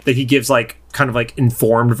kind of like that he gives like kind of like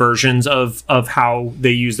informed versions of how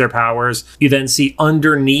they use their powers. You then see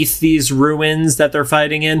underneath these ruins that they're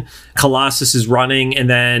fighting in, Colossus is running, and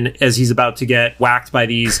then as he's about to get whacked by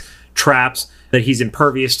these traps, that he's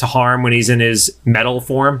impervious to harm when he's in his metal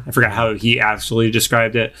form. I forgot how he actually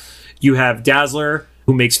described it. You have Dazzler,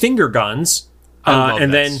 who makes finger guns. I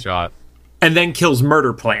love that shot. and then kills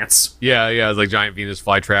murder plants. Yeah, it's like giant Venus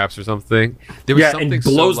flytraps or something. There was something and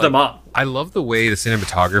blows them up. I love the way the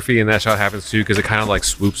cinematography in that shot happens too, because it kind of like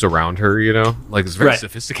swoops around her, you know? Like it's very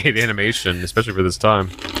sophisticated animation, especially for this time.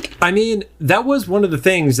 I mean, that was one of the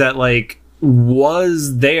things that like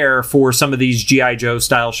was there for some of these G.I. Joe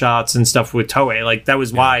style shots and stuff with Toei. Like that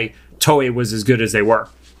was why Toei was as good as they were.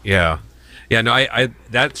 Yeah. Yeah, no, I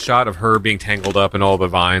that shot of her being tangled up in all the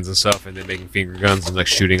vines and stuff, and then making finger guns and like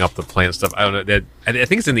shooting up the plant stuff. I don't know. That I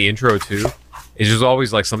think it's in the intro too. It's just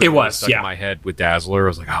always like something that stuck in my head with Dazzler. I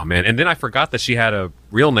was like, oh man. And then I forgot that she had a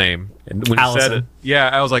real name. And when you said it,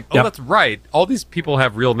 I was like, oh, that's right. All these people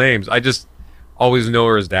have real names. I just always know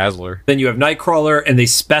her as Dazzler. Then you have Nightcrawler, and they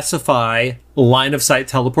specify line of sight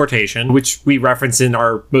teleportation, which we reference in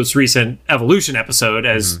our most recent Evolution episode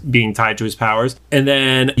as being tied to his powers. And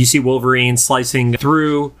then you see Wolverine slicing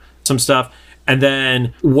through some stuff. And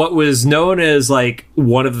then what was known as like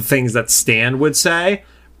one of the things that Stan would say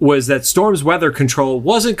was that Storm's weather control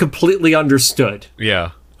wasn't completely understood.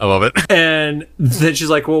 Yeah, I love it. And then she's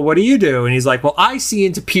like, well, what do you do? And he's like, well, I see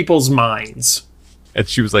into people's minds. And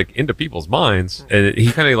she was like, into people's minds. And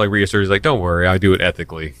he kind of like reassured, he's like, don't worry, I do it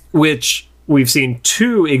ethically. Which we've seen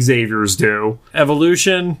two Xaviers do.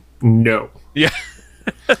 Evolution, no. Yeah.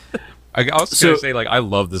 I was going to say, like, I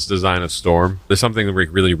love this design of Storm. There's something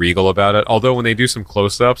really regal about it. Although when they do some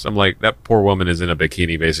close-ups, I'm like, that poor woman is in a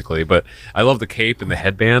bikini, basically. But I love the cape and the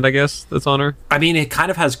headband, I guess, that's on her. I mean, it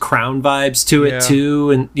kind of has crown vibes to it,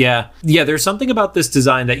 too. And yeah, there's something about this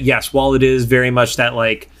design that, yes, while it is very much that,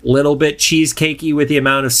 like, little bit cheesecakey with the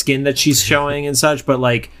amount of skin that she's showing and such, but,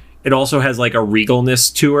 like, it also has, like, a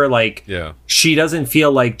regalness to her. Like, she doesn't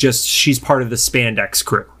feel like just she's part of the spandex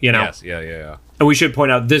crew, you know? Yes, yeah. And we should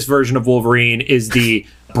point out this version of Wolverine is the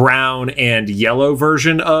brown and yellow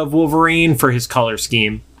version of Wolverine for his color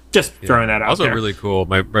scheme. Just throwing that out also there. Really cool.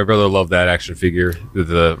 My brother loved that action figure with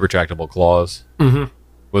the retractable claws. Mm-hmm.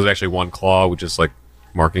 Was it actually one claw with just like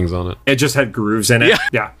markings on it? It just had grooves in it.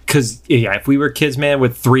 Yeah. Because, if we were kids, man,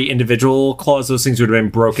 with 3 individual claws, those things would have been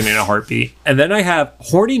broken in a heartbeat. And then I have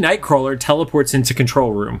Horny Nightcrawler teleports into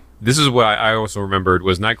control room. This is what I also remembered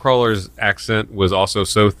was Nightcrawler's accent was also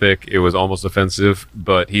so thick it was almost offensive,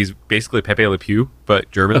 but he's basically Pepe Le Pew,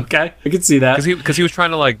 but German. Okay, I can see that. Because he was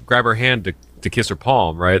trying to like grab her hand to kiss her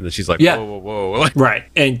palm, right? And then she's like, whoa. Right.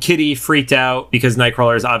 And Kitty freaked out because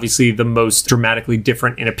Nightcrawler is obviously the most dramatically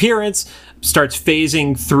different in appearance, starts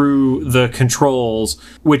phasing through the controls,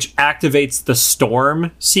 which activates the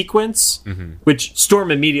Storm sequence, which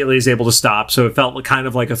Storm immediately is able to stop, so it felt kind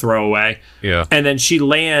of like a throwaway. Yeah. And then she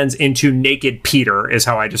lands into Naked Peter, is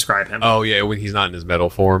how I describe him. Oh, yeah, when he's not in his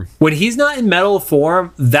metal form. When he's not in metal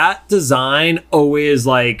form, that design always,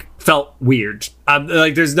 like, felt weird.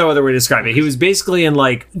 Like, there's no other way to describe it. He was basically in,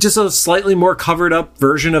 like, just a slightly more covered up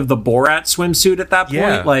version of the Borat swimsuit at that point.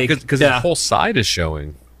 Yeah, like because his whole side is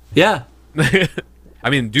showing. Yeah. I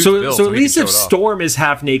mean, dude's so built, at least if Storm is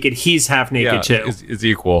half naked, he's half naked too. It's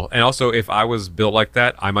equal. And also, if I was built like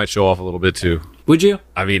that, I might show off a little bit too. Would you?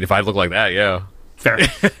 I mean, if I look like that, yeah. Fair.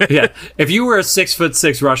 Yeah. If you were a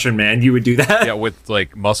 6'6" Russian man, you would do that. Yeah, with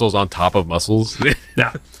like muscles on top of muscles.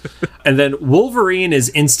 Yeah. And then Wolverine is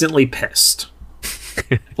instantly pissed.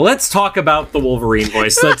 Let's talk about the Wolverine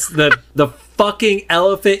voice. That's the fucking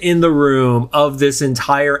elephant in the room of this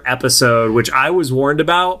entire episode, which I was warned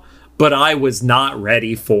about, but I was not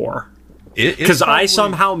ready for. Because I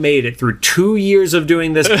somehow made it through 2 years of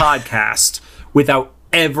doing this podcast without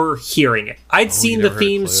ever hearing it. I'd seen the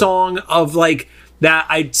theme song of like that.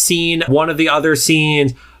 I'd seen one of the other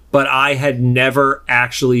scenes, but I had never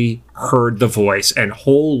actually heard the voice. And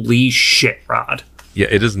holy shit, Rod. Yeah,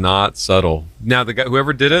 it is not subtle. Now, the guy,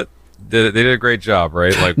 whoever did it, they did a great job,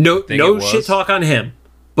 right? Like, no shit talk on him,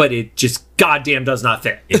 but it just goddamn does not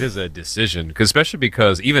fit. It is a decision, especially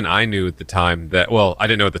because even I knew at the time that, well, I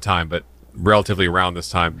didn't know at the time, but relatively around this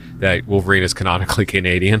time, that Wolverine is canonically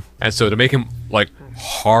Canadian. And so to make him like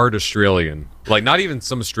hard Australian, like not even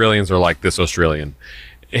some Australians are like this Australian,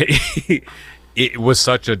 it was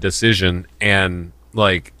such a decision. And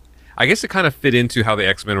like, I guess it kind of fit into how the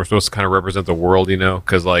X-Men were supposed to kind of represent the world, you know,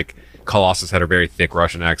 because like Colossus had a very thick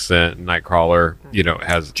Russian accent, and Nightcrawler, you know,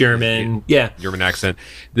 has German accent.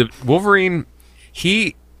 The Wolverine,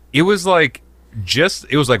 it was like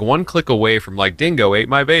one click away from like Dingo ate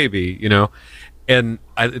my baby, you know. And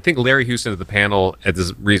I think Larry Houston at the panel at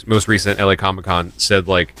this most recent LA Comic-Con said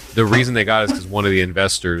like the reason they got it is because one of the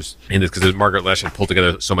investors in this, because Margaret Loesch had pulled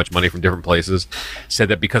together so much money from different places, said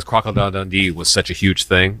that because Crocodile Dundee was such a huge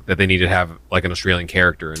thing that they needed to have like an Australian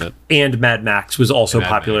character in it. And Mad Max was also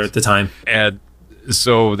popular at the time. And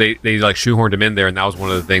so they like shoehorned him in there, and that was one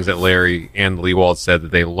of the things that Larry and Leewald said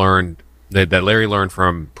that they learned that Larry learned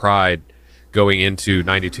from Pryde going into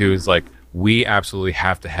 92 is like, we absolutely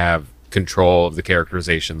have to have control of the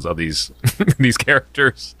characterizations of these these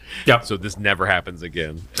characters. Yep. So this never happens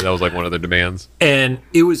again. And that was like one of their demands. And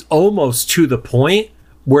it was almost to the point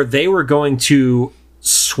where they were going to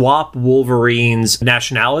swap Wolverine's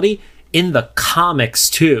nationality in the comics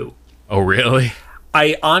too. Oh, really?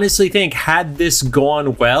 I honestly think had this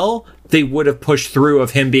gone well, they would have pushed through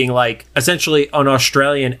of him being like essentially an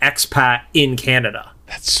Australian expat in Canada.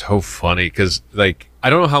 That's so funny because, like, I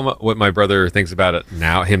don't know what my brother thinks about it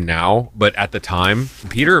now, but at the time,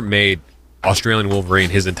 Peter made Australian Wolverine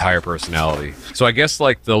his entire personality. So I guess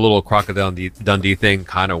like the little Crocodile Dundee thing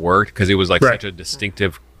kind of worked because it was like such a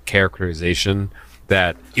distinctive characterization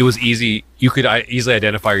that it was easy. You could easily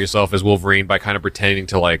identify yourself as Wolverine by kind of pretending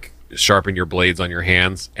to like sharpen your blades on your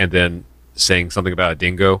hands and then saying something about a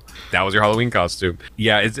dingo. That was your Halloween costume.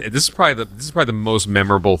 Yeah, this is probably the most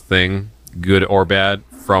memorable thing, good or bad,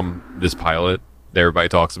 from this pilot that everybody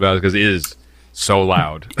talks about because it is so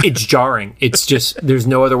loud. It's jarring. It's just, there's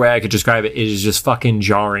no other way I could describe it. It is just fucking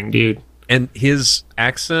jarring, dude. And his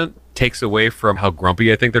accent takes away from how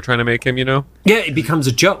grumpy I think they're trying to make him, you know? Yeah, it becomes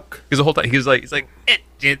a joke. Because the whole time he's like,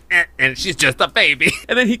 and she's just a baby.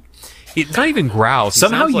 And then it's not even growls.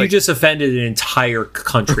 Somehow you just offended an entire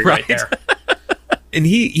country right there. And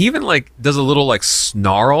he even like does a little like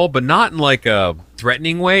snarl, but not in like a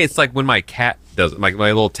threatening way. It's like when my cat does it, like my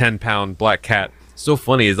little 10-pound black cat. So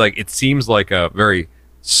funny. It's like, it seems like a very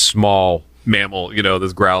small mammal, you know,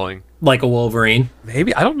 that's growling. Like a Wolverine.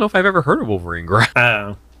 Maybe. I don't know if I've ever heard a Wolverine growl.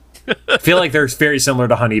 I feel like they're very similar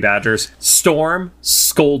to honey badgers. Storm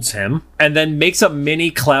scolds him and then makes a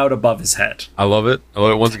mini cloud above his head. I love it.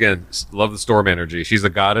 Once again, love the Storm energy. She's a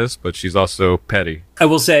goddess, but she's also petty. I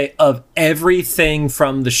will say, of everything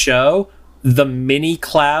from the show, the mini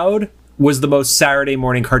cloud was the most Saturday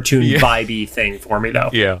morning cartoon vibey thing for me,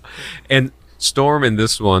 though. Yeah. And Storm in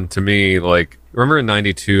this one, to me, like, remember in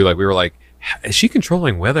 92, like, we were like, is she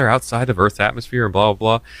controlling weather outside of Earth's atmosphere and blah,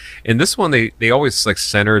 blah, blah? In this one, they always, like,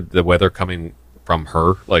 centered the weather coming from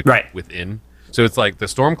her, like, within. So it's like the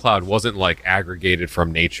storm cloud wasn't, like, aggregated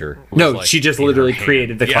from nature. No, like, she just literally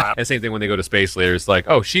created the cloud. And same thing when they go to space later. It's like,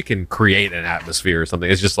 oh, she can create an atmosphere or something.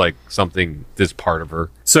 It's just, like, something that's part of her.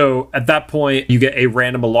 So at that point, you get a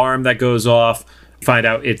random alarm that goes off. Find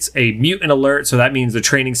out it's a mutant alert, so that means the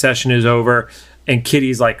training session is over. And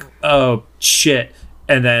Kitty's like, oh, shit.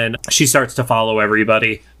 And then she starts to follow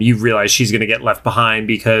everybody. You realize she's going to get left behind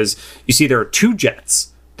because you see there are two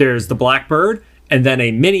jets. There's the Blackbird and then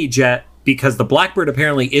a mini jet because the Blackbird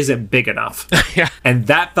apparently isn't big enough. Yeah. And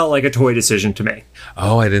that felt like a toy decision to me.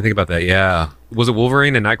 Oh, I didn't think about that. Yeah. Was it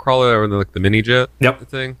Wolverine and Nightcrawler or like the mini jet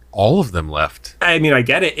thing? All of them left. I mean, I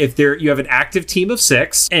get it. If you have an active team of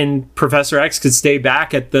 6 and Professor X could stay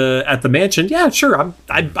back at the mansion, yeah, sure.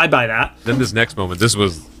 I buy that. Then this next moment, this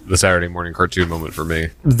was the Saturday morning cartoon moment for me.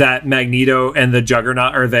 That Magneto and the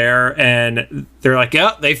Juggernaut are there and they're like,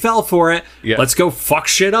 yeah, they fell for it. Yeah. Let's go fuck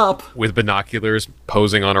shit up. With binoculars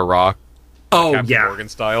posing on a rock. Oh, Captain yeah. Morgan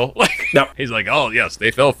style. Like, no. He's like, oh, yes,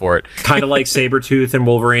 they fell for it. Kind of like Sabretooth and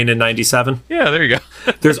Wolverine in 97. Yeah, there you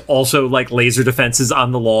go. There's also like laser defenses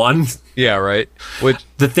on the lawn. Yeah, right. Which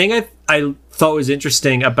the thing I thought was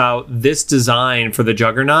interesting about this design for the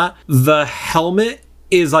Juggernaut, the helmet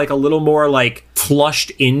is like a little more like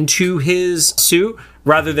flushed into his suit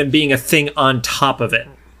rather than being a thing on top of it.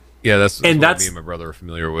 Yeah, that's what me and my brother are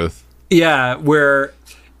familiar with. Yeah, where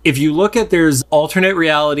if you look at, there's alternate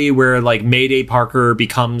reality where like Mayday Parker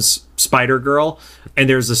becomes Spider-Girl, and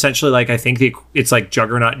there's essentially like, I think it's like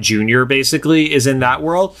Juggernaut Jr. basically is in that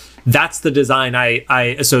world. That's the design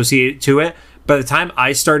I associate to it. By the time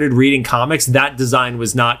I started reading comics, that design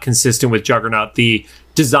was not consistent with Juggernaut. The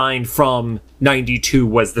design from 92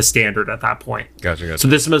 was the standard at that point. Gotcha. So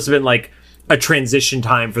this must have been like a transition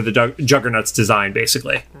time for the Juggernaut's design,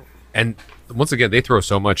 basically. And once again, they throw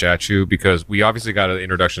so much at you because we obviously got an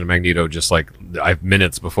introduction to Magneto just like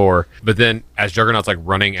minutes before. But then as Juggernaut's like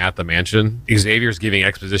running at the mansion, Xavier's giving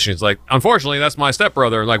exposition. It's like, unfortunately, that's my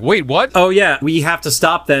stepbrother. Like, wait, what? Oh, yeah. We have to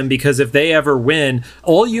stop them because if they ever win,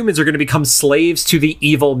 all humans are going to become slaves to the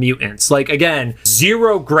evil mutants. Like, again,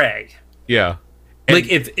 zero gray. Yeah. And like,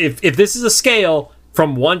 if this is a scale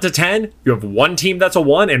from 1 to 10, you have one team that's a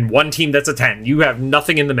 1 and one team that's a 10. You have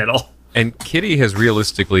nothing in the middle. And Kitty has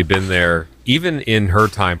realistically been there, even in her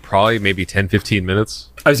time, probably maybe 10, 15 minutes.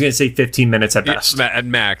 I was going to say 15 minutes at best. At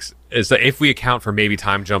max. It's like if we account for maybe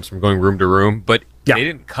time jumps from going room to room, but they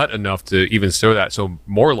didn't cut enough to even show that. So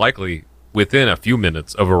more likely, within a few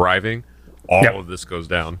minutes of arriving, all of this goes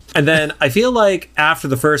down. And then I feel like after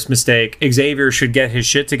the first mistake, Xavier should get his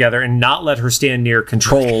shit together and not let her stand near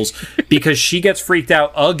controls because she gets freaked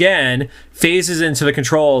out again, phases into the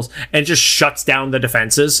controls, and just shuts down the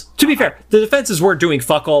defenses. To be fair, the defenses weren't doing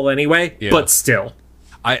fuck all anyway, but still.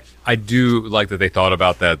 I do like that they thought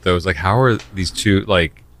about that, though. It's like, how are these two,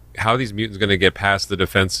 like, how are these mutants going to get past the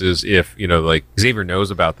defenses if, you know, like, Xavier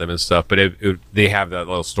knows about them and stuff, but they have that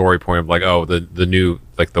little story point of, like, oh, the new,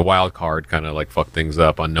 like, the wild card kind of, like, fucked things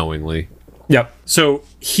up unknowingly. Yep. So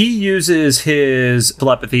he uses his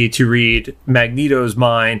telepathy to read Magneto's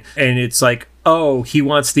mind, and it's like, oh, he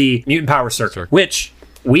wants the mutant power circuit, which...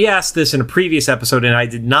 We asked this in a previous episode, and I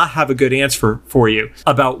did not have a good answer for you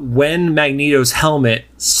about when Magneto's helmet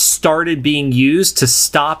started being used to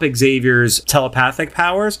stop Xavier's telepathic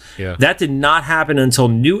powers. Yeah. That did not happen until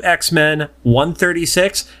New X-Men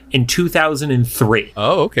 136 in 2003.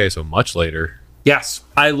 Oh, okay. So much later. Yes.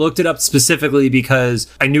 I looked it up specifically because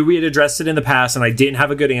I knew we had addressed it in the past, and I didn't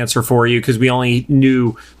have a good answer for you because we only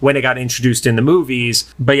knew when it got introduced in the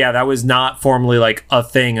movies. But yeah, that was not formally like a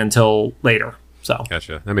thing until later. So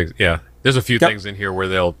gotcha. That makes There's a few things in here where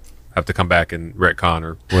they'll have to come back and retcon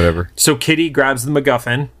or whatever. So Kitty grabs the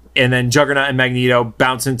MacGuffin, and then Juggernaut and Magneto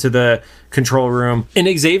bounce into the control room. And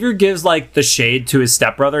Xavier gives like the shade to his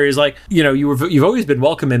stepbrother. He's like, you know, you've always been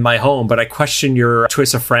welcome in my home, but I question your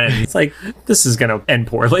choice of friend. It's like, this is gonna end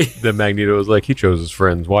poorly. Then Magneto is like, he chose his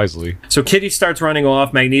friends wisely. So Kitty starts running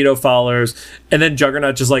off. Magneto follows, and then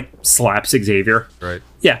Juggernaut just like slaps Xavier. Right.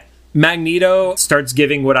 Yeah. Magneto starts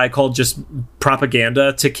giving what I call just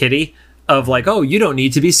propaganda to Kitty of like, oh, you don't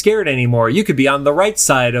need to be scared anymore. You could be on the right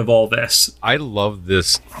side of all this. I love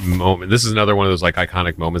this moment. This is another one of those like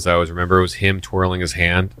iconic moments I always remember. It was him twirling his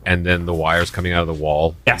hand and then the wires coming out of the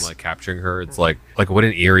wall and like capturing her. It's like what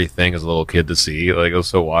an eerie thing as a little kid to see. Like, it was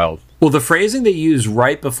so wild. Well, the phrasing they use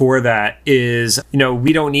right before that is, you know,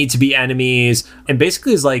 we don't need to be enemies. And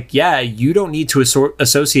basically is like, yeah, you don't need to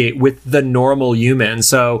associate with the normal human.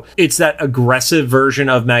 So it's that aggressive version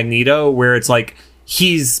of Magneto where it's like,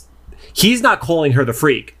 he's not calling her the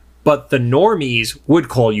freak, but the normies would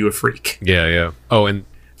call you a freak. Yeah. Oh, and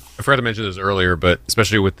I forgot to mention this earlier, but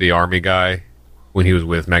especially with the army guy, when he was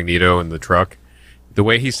with Magneto in the truck, the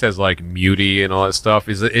way he says like muty and all that stuff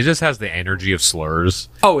is it just has the energy of slurs.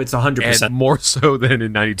 Oh, it's 100%. And more so than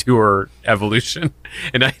in 92 or Evolution.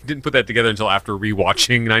 And I didn't put that together until after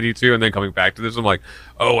rewatching 92 and then coming back to this. I'm like,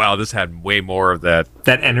 oh wow, this had way more of that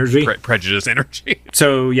energy, prejudice energy.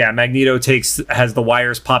 So yeah, Magneto has the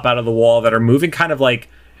wires pop out of the wall that are moving kind of like,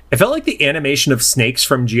 it felt like the animation of snakes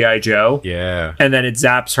from G.I. Joe. Yeah. And then it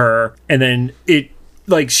zaps her, and then it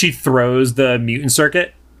like she throws the mutant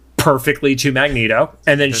circuit perfectly to Magneto,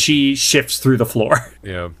 and then she shifts through the floor.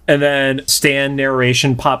 Yeah. And then Stan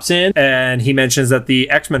narration pops in, and he mentions that the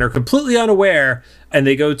X-Men are completely unaware, and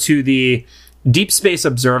they go to the Deep Space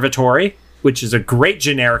Observatory, which is a great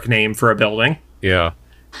generic name for a building. Yeah.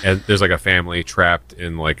 And there's like a family trapped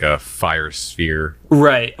in like a fire sphere.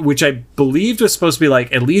 Right, which I believed was supposed to be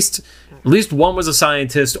like at least one was a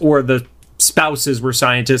scientist, or the spouses were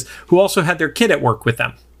scientists who also had their kid at work with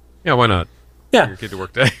them. Yeah, why not? Yeah. Bring your kid to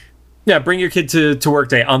work day. Yeah, bring your kid to work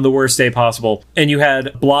day on the worst day possible. And you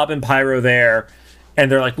had Blob and Pyro there,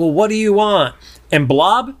 and they're like, well, what do you want? And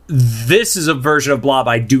Blob, this is a version of Blob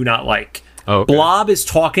I do not like. Oh, okay. Blob is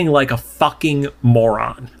talking like a fucking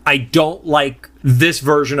moron. I don't like this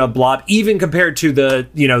version of Blob, even compared to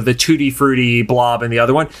the Tutti Frutti Blob and the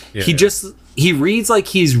other one. Yeah, he reads like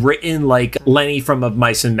he's written like Lenny from Of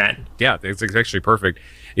Mice and Men. Yeah, it's actually perfect.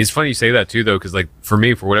 It's funny you say that too, though, because like for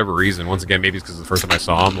me, for whatever reason, once again, maybe it's because the first time I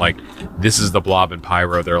saw him, like this is the Blob and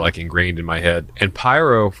Pyro. They're like ingrained in my head, and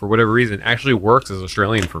Pyro, for whatever reason, actually works as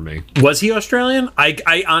Australian for me. Was he Australian?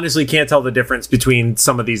 I honestly can't tell the difference between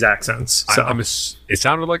some of these accents. So. It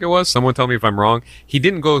sounded like it was. Someone tell me if I'm wrong. He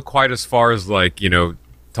didn't go quite as far as like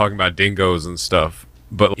talking about dingoes and stuff,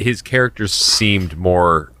 but his characters seemed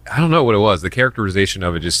more. I don't know what it was. The characterization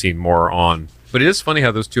of it just seemed more on. But it is funny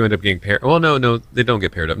how those two end up getting paired. Well, no, they don't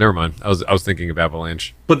get paired up. Never mind. I was thinking of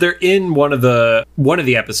Avalanche. But they're in one of the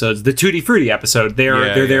episodes, the Tutti Frutti episode.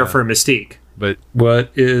 They're there for Mystique. But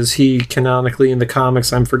what is he canonically in the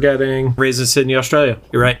comics? I'm forgetting. Raised in Sydney, Australia.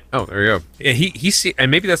 You're right. Oh, there you go. Yeah,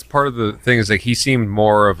 and maybe that's part of the thing is like he seemed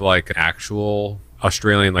more of like an actual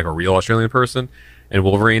Australian, like a real Australian person. And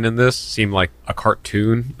Wolverine in this seemed like a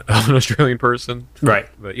cartoon of an Australian person. Right.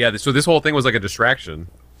 But yeah, so this whole thing was like a distraction,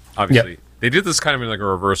 obviously. Yep. They did this kind of in like a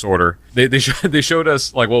reverse order. They showed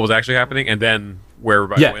us like what was actually happening and then where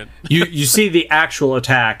everybody went. you see the actual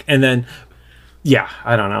attack, and then Yeah,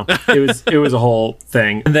 I don't know. It was a whole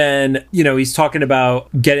thing. And then, he's talking about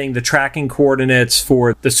getting the tracking coordinates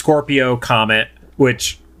for the Scorpio comet,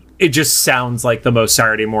 which it just sounds like the most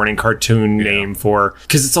Saturday morning cartoon name for,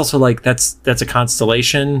 because it's also like that's a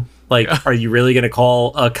constellation. Like, are you really going to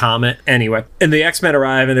call a comet? Anyway, and the X-Men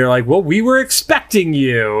arrive and they're like, well, we were expecting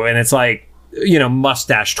you. And it's like,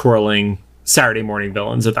 mustache twirling Saturday morning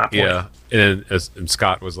villains at that point. Yeah. And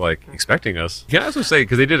Scott was like, expecting us. Can I also say,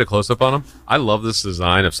 because they did a close-up on him, I love this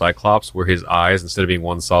design of Cyclops where his eyes, instead of being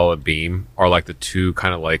one solid beam, are like the two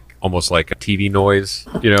kind of like, almost like a TV noise,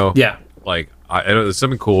 Yeah. Like, I know there's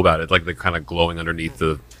something cool about it, like they're kind of glowing underneath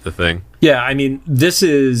the thing. Yeah, I mean, this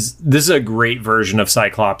is a great version of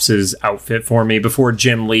Cyclops' outfit for me. Before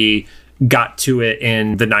Jim Lee got to it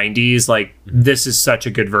in the 90s, like, this is such a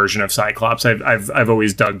good version of Cyclops. I've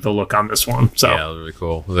always dug the look on this one. So yeah, really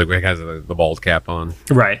cool. Like, it has the bald cap on.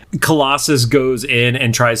 Right. Colossus goes in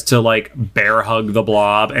and tries to like bear hug the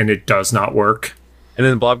Blob, and it does not work. And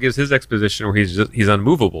then Blob gives his exposition where he's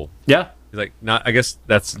unmovable. Yeah. He's like, not. I guess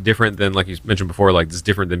that's different than, like you mentioned before, like it's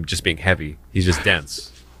different than just being heavy. He's just dense.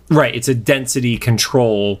 Right. It's a density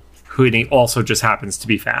control who he also just happens to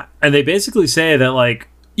be fat. And they basically say that, like,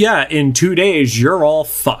 yeah, in 2 days, you're all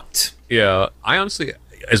fucked. Yeah. I honestly,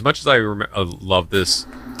 as much as I love this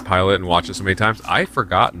pilot and watch it so many times, I've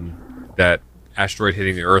forgotten that asteroid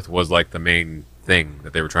hitting the Earth was like the main thing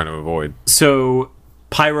that they were trying to avoid. So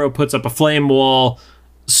Pyro puts up a flame wall.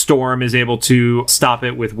 Storm is able to stop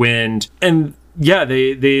it with wind. And yeah,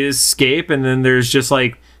 they escape. And then there's just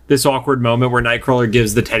like this awkward moment where Nightcrawler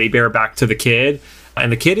gives the teddy bear back to the kid. And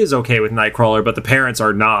the kid is okay with Nightcrawler, but the parents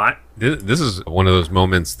are not. This is one of those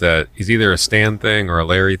moments that is either a Stan thing or a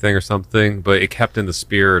Larry thing or something, but it kept in the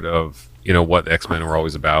spirit of, what the X-Men were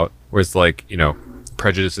always about, where it's like,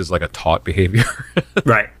 prejudice is like a taught behavior.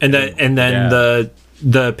 Right. And then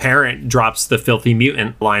the parent drops the filthy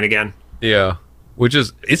mutant line again. Yeah. Which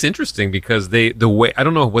is, it's interesting because the way, I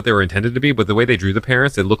don't know what they were intended to be, but the way they drew the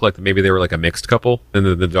parents, it looked like maybe they were like a mixed couple, and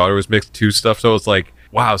the daughter was mixed too stuff. So it's like,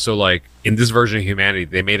 wow. So like in this version of humanity,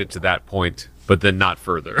 they made it to that point, but then not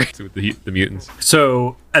further with the mutants.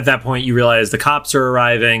 So at that point, you realize the cops are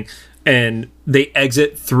arriving, and they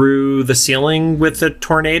exit through the ceiling with the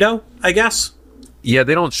tornado, I guess. Yeah,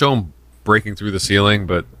 they don't show them breaking through the ceiling,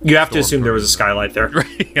 but you have to assume there was a skylight there.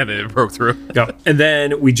 Right. And it broke through. Go. And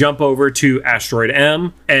then we jump over to Asteroid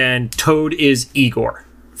M, and Toad is Igor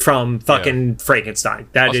from fucking Frankenstein.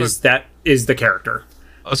 That is the character.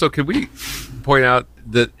 Also, could we point out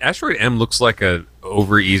that Asteroid M looks like a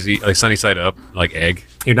over easy, like sunny side up, like egg?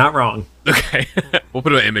 You're not wrong. Okay. We'll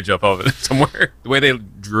put an image up of it somewhere. The way they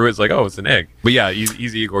drew it's like, oh, it's an egg. But yeah,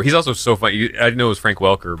 he's Igor. He's also so funny. I didn't know it was Frank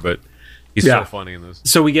Welker, but he's so funny in this.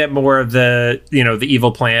 So we get more of the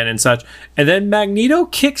evil plan and such. And then Magneto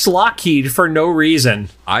kicks Lockheed for no reason.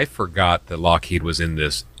 I forgot that Lockheed was in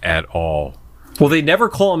this at all. Well, they never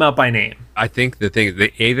call him out by name. I think the thing,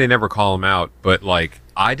 they never call him out, but like,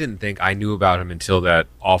 I didn't think I knew about him until that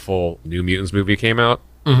awful New Mutants movie came out.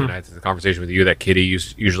 Mm-hmm. And I had the conversation with you that Kitty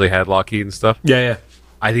usually had Lockheed and stuff. Yeah.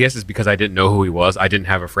 I guess it's because I didn't know who he was. I didn't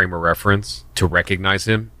have a frame of reference to recognize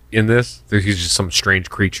him in this. He's just some strange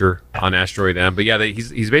creature on Asteroid M. But yeah,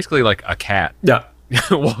 he's basically like a cat. Yeah.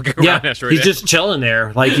 Walking around Asteroid M. He's just chilling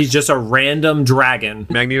there. Like he's just a random dragon.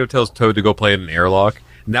 Magneto tells Toad to go play in an airlock.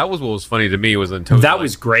 And that was what was funny to me was when Toad... That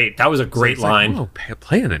was great. That was a great line. Like, oh,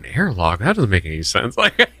 play in an airlock? That doesn't make any sense.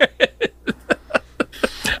 Like...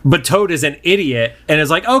 But Toad is an idiot and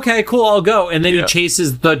is like, okay, cool, I'll go. And then he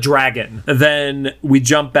chases the dragon. Then we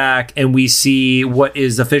jump back and we see what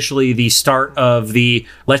is officially the start of the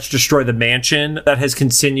Let's Destroy the Mansion that has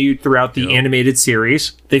continued throughout the animated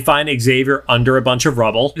series. They find Xavier under a bunch of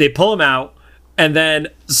rubble. They pull him out. And then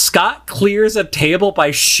Scott clears a table by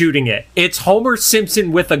shooting it. It's Homer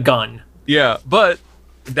Simpson with a gun. Yeah, but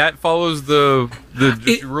that follows the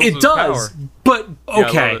rules of does, power. But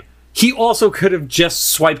okay. He also could have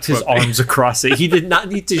just swiped his arms across it. He did not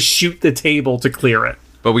need to shoot the table to clear it.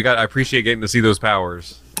 But I appreciate getting to see those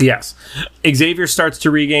powers. Yes. Xavier starts to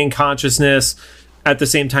regain consciousness. At the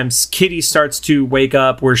same time, Kitty starts to wake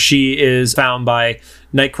up where she is found by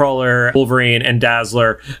Nightcrawler, Wolverine, and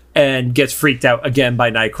Dazzler and gets freaked out again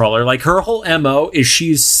by Nightcrawler. Like, her whole MO is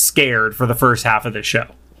she's scared for the first half of the show.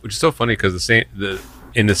 Which is so funny because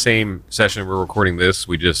in the same session we're recording this,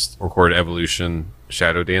 we just recorded Evolution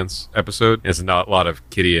Shadow Dance episode. And it's not a lot of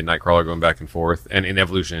Kitty and Nightcrawler going back and forth, and in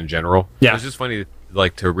Evolution in general. Yeah. It's just funny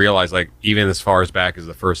like to realize, like, even as far as back as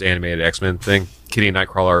the first animated X-Men thing, Kitty and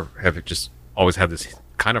Nightcrawler have just always had this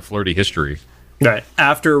kind of flirty history. Right.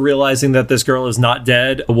 After realizing that this girl is not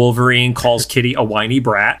dead, Wolverine calls Kitty a whiny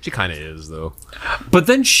brat. She kind of is, though. But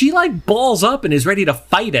then she like balls up and is ready to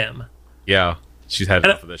fight him. Yeah, she's had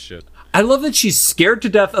enough of this shit. I love that she's scared to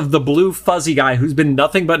death of the blue fuzzy guy who's been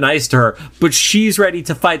nothing but nice to her, but she's ready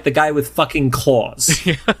to fight the guy with fucking claws.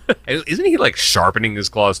 Yeah. Isn't he like sharpening his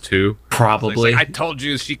claws too? Probably. Like, I told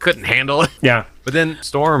you she couldn't handle it. Yeah. But then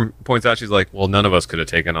Storm points out, she's like, well, none of us could have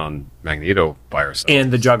taken on Magneto by ourselves.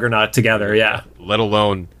 And the Juggernaut together, yeah. Let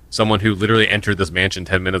alone someone who literally entered this mansion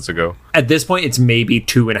 10 minutes ago. At this point, it's maybe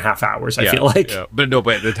 2.5 hours, I feel like. Yeah. But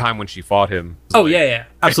at the time when she fought him. Oh, like, yeah.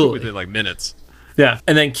 Absolutely. Within like minutes. Yeah.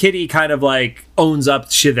 And then Kitty kind of like owns up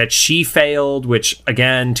that she failed, which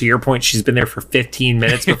again, to your point, she's been there for 15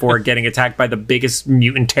 minutes before getting attacked by the biggest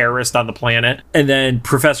mutant terrorist on the planet. And then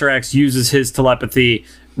Professor X uses his telepathy,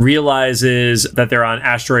 realizes that they're on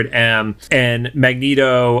asteroid M, and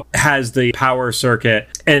Magneto has the power circuit.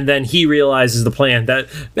 And then he realizes the plan that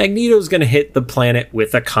Magneto's going to hit the planet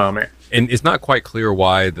with a comet. And it's not quite clear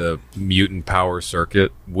why the mutant power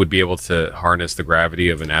circuit would be able to harness the gravity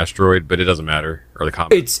of an asteroid, but it doesn't matter. Or the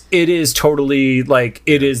comet. It is totally like,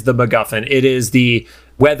 it is the MacGuffin. It is the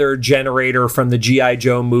weather generator from the G.I.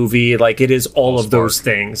 Joe movie. Like, it is all of those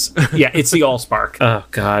things. Yeah, it's the Allspark. Oh,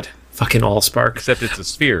 God. Fucking Allspark. Except it's a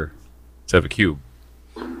sphere instead of a cube.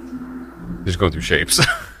 Just going through shapes.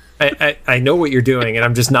 I know what you're doing, and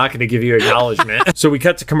I'm just not going to give you acknowledgement. So we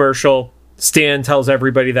cut to commercial. Stan tells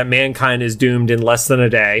everybody that mankind is doomed in less than a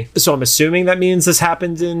day. So I'm assuming that means this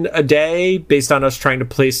happened in a day based on us trying to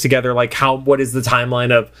place together like what is the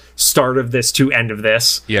timeline of start of this to end of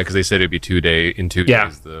this. Yeah, because they said it'd be 2 days. In 2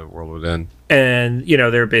 days the world would end. And,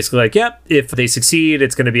 they're basically like, yep, if they succeed,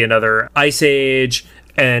 it's going to be another ice age.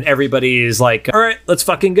 And everybody is like, all right, let's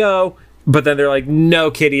fucking go. But then they're like,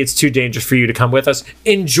 no, Kitty, it's too dangerous for you to come with us.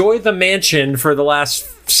 Enjoy the mansion for the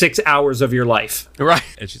last 6 hours of your life. Right.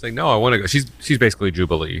 And she's like, no, I want to go. She's basically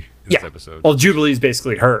Jubilee in this episode. Well, Jubilee's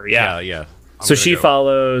basically her. Yeah. So she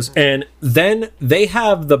follows. And then they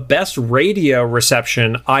have the best radio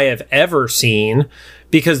reception I have ever seen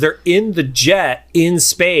because they're in the jet in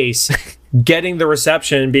space getting the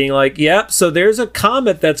reception being like, yep, so there's a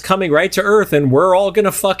comet that's coming right to Earth and we're all going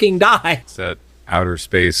to fucking die. It's that outer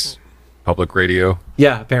space public radio.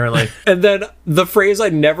 Yeah, apparently. And then the phrase I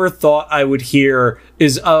never thought I would hear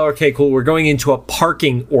is, oh, okay, cool, we're going into a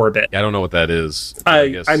parking orbit. Yeah, I don't know what that is.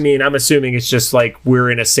 I mean, I'm assuming it's just like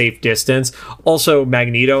we're in a safe distance. Also,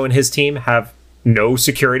 Magneto and his team have no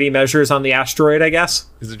security measures on the asteroid, I guess.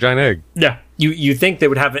 It's a giant egg. Yeah. You think they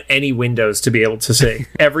would have any windows to be able to see.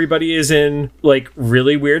 Everybody is in like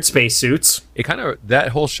really weird spacesuits. It kind of, that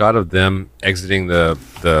whole shot of them exiting the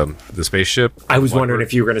spaceship. I was wondering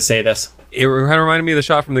if you were going to say this. It kind of reminded me of the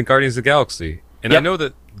shot from the Guardians of the Galaxy. And I know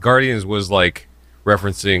that Guardians was like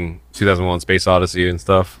referencing 2001 Space Odyssey and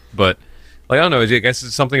stuff, but like, I don't know, I guess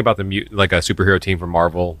it's something about like a superhero team from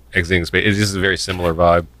Marvel exiting space. It's just a very similar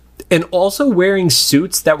vibe. And also wearing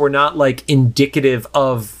suits that were not like indicative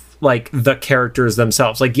of like the characters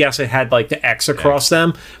themselves. Like, yes, it had like the X across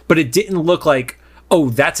them, but it didn't look like,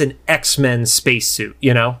 oh, that's an X-Men spacesuit,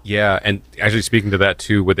 Yeah, and actually speaking to that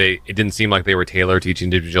too, it didn't seem like they were tailored to each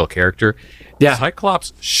individual character. Yeah.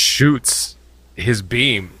 Cyclops shoots his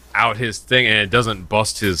beam out his thing and it doesn't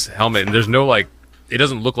bust his helmet. And there's no like, it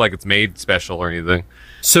doesn't look like it's made special or anything.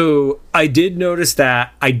 So I did notice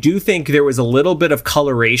that. I do think there was a little bit of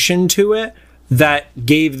coloration to it that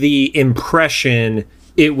gave the impression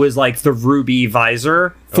it was like the ruby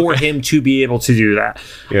visor for him to be able to do that.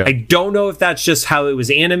 Yeah. I don't know if that's just how it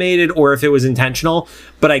was animated or if it was intentional,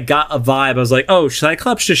 but I got a vibe. I was like, oh,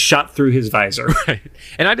 Cyclops just shot through his visor. Right.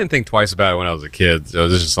 And I didn't think twice about it when I was a kid. So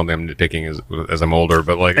this is something I'm nitpicking as I'm older,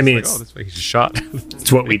 but like, this way he just shot.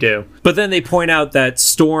 It's what we do. But then they point out that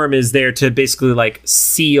Storm is there to basically like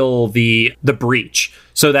seal the breach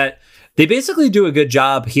so that they basically do a good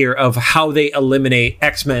job here of how they eliminate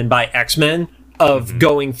X-Men by X-Men of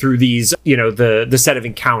going through these, the set of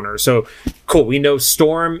encounters. So cool. We know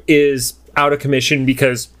Storm is out of commission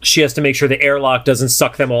because she has to make sure the airlock doesn't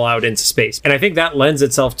suck them all out into space. And I think that lends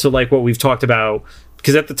itself to like what we've talked about,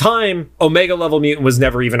 because at the time, Omega level mutant was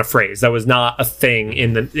never even a phrase. That was not a thing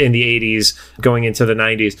in the 80s going into the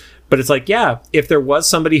 90s. But it's like, yeah, if there was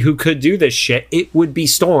somebody who could do this shit, it would be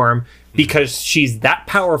Storm because she's that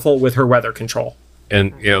powerful with her weather control.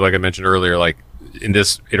 And like I mentioned earlier, like in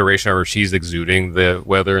this iteration of her, she's exuding the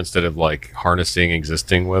weather instead of like harnessing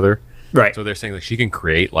existing weather. Right. So they're saying like she can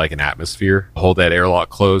create like an atmosphere, hold that airlock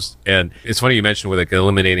closed. And it's funny you mentioned with like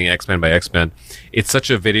eliminating X-Men by X-Men. It's such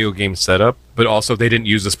a video game setup, but also they didn't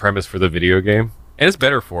use this premise for the video game. And it's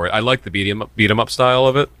better for it. I like the beat 'em up style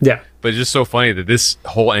of it. Yeah. But it's just so funny that this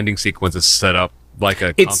whole ending sequence is set up like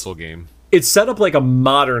a console game. It's set up like a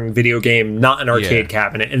modern video game, not an arcade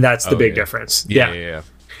cabinet, and that's the big difference. Yeah,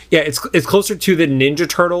 it's closer to the Ninja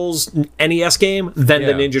Turtles NES game than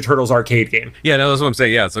the Ninja Turtles arcade game. Yeah, no, that's what I'm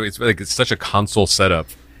saying. Yeah, so it's such a console setup.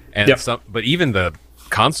 And but even the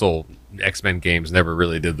console X-Men games never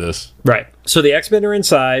really did this. Right. So the X-Men are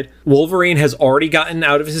inside. Wolverine has already gotten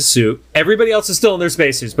out of his suit. Everybody else is still in their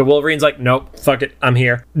spacesuits, but Wolverine's like, nope, fuck it, I'm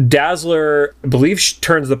here. Dazzler, I believe,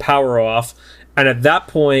 turns the power off. And at that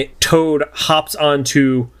point, Toad hops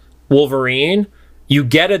onto Wolverine. You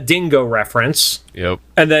get a Dingo reference. Yep.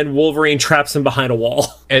 And then Wolverine traps him behind a wall.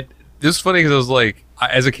 This is funny because I was like,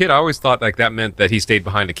 as a kid, I always thought like that meant that he stayed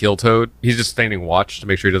behind to kill Toad. He's just standing watch to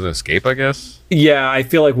make sure he doesn't escape, I guess. Yeah, I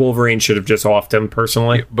feel like Wolverine should have just offed him,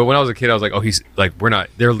 personally. Yeah, but when I was a kid, I was like, oh, he's like,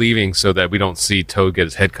 they're leaving so that we don't see Toad get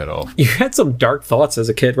his head cut off. You had some dark thoughts as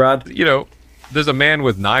a kid, Rod. You know, there's a man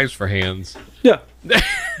with knives for hands. Yeah.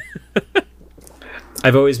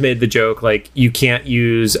 I've always made the joke, like, you can't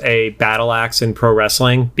use a battle axe in pro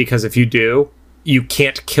wrestling because if you do, you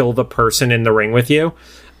can't kill the person in the ring with you.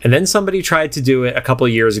 And then somebody tried to do it a couple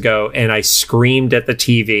of years ago, and I screamed at the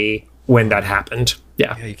TV when that happened.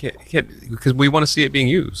 Yeah, you can't, because we want to see it being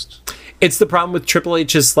used. It's the problem with Triple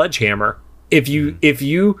H's sledgehammer. If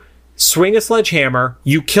you swing a sledgehammer,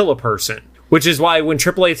 you kill a person. Which is why when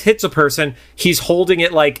Triple H hits a person, he's holding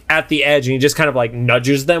it like at the edge and he just kind of like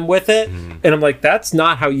nudges them with it. And I'm like, that's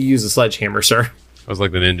not how you use a sledgehammer, sir. It was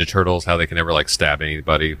like the Ninja Turtles, how they can never like stab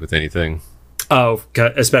anybody with anything. Oh,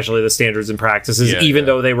 especially the standards and practices, even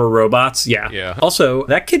though they were robots. Yeah. Also,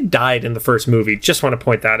 that kid died in the first movie. Just want to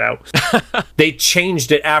point that out. They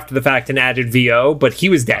changed it after the fact and added VO, but he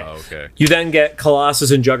was dead. Oh, okay. You then get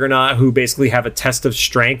Colossus and Juggernaut, who basically have a test of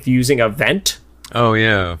strength using a vent. Oh,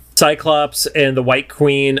 yeah. Cyclops and the White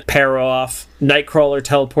Queen pair off. Nightcrawler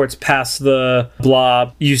teleports past the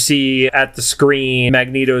blob. You see at the screen,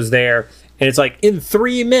 Magneto's there. And it's like, in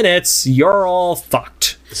 3 minutes, you're all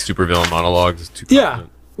fucked. Supervillain monologue is too confident.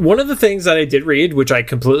 Yeah. One of the things that I did read, which I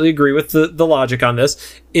completely agree with the logic on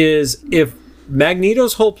this, is if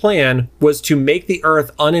Magneto's whole plan was to make the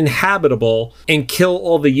Earth uninhabitable and kill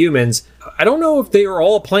all the humans, I don't know if they were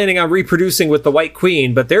all planning on reproducing with the White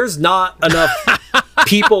Queen, but there's not enough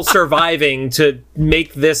people surviving to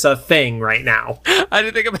make this a thing right now. I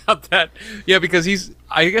didn't think about that. Yeah, because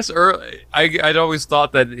I'd always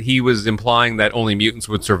thought that he was implying that only mutants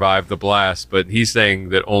would survive the blast, but he's saying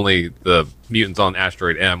that only the mutants on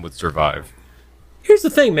Asteroid M would survive. Here's the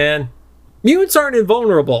thing, man. Mutants aren't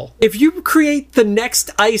invulnerable. If you create the next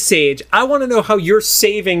Ice Age, I want to know how you're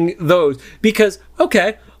saving those. Because,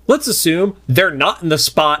 okay, let's assume they're not in the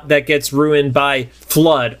spot that gets ruined by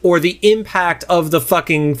flood or the impact of the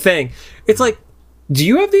fucking thing. It's like, do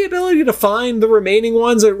you have the ability to find the remaining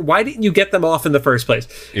ones? Or why didn't you get them off in the first place?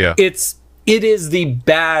 Yeah. It is the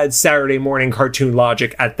bad Saturday morning cartoon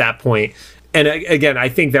logic at that point. And again, I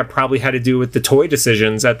think that probably had to do with the toy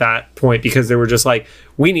decisions at that point, because they were just like,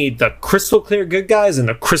 we need the crystal clear good guys and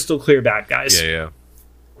the crystal clear bad guys. Yeah.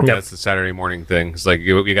 That's the Saturday morning thing. It's like,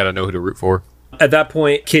 you got to know who to root for. At that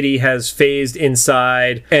point, Kitty has phased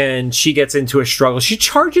inside and she gets into a struggle. She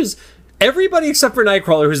charges everybody except for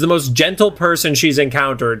Nightcrawler, who's the most gentle person she's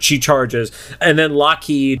encountered. She charges, and then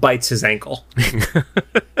Lockheed bites his ankle.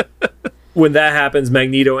 When that happens,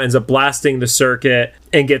 Magneto ends up blasting the circuit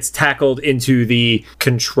and gets tackled into the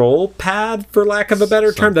control pad, for lack of a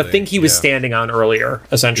better term, the thing he was standing on earlier,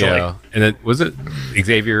 essentially. Yeah. And then, was it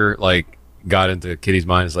Xavier, like, got into Kitty's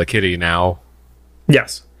mind? It's like, Kitty, now?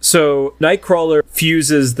 Yes. So Nightcrawler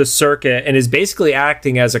fuses the circuit and is basically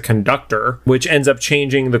acting as a conductor, which ends up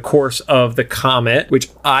changing the course of the comet, which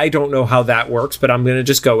I don't know how that works, but I'm going to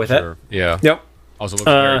just go with it. Yeah. Yep. Also looks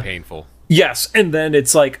very painful. Yes, and then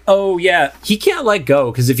it's like, oh yeah, he can't let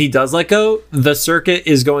go, because if he does let go, the circuit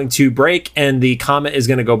is going to break and the comet is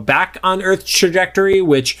going to go back on Earth's trajectory,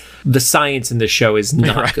 which the science in this show is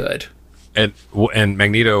not good. And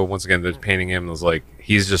Magneto, once again, they're painting him as like,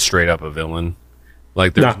 he's just straight up a villain.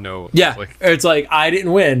 Like, there's no... Yeah, like, it's like, I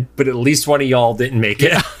didn't win, but at least one of y'all didn't make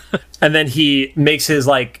it. And then he makes his,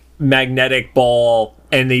 like, magnetic ball,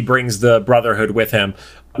 and he brings the Brotherhood with him,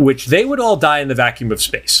 which they would all die in the vacuum of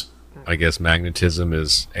space. I guess magnetism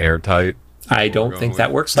is airtight. I don't think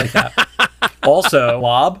that works like that. Also,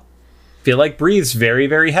 Blob, feel like breathes very,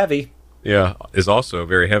 very heavy. Yeah, is also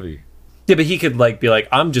very heavy. Yeah, but he could, like, be like,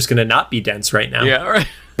 I'm just going to not be dense right now. Yeah, right.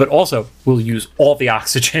 But also, we'll use all the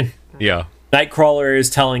oxygen. Yeah. Nightcrawler is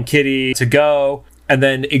telling Kitty to go, and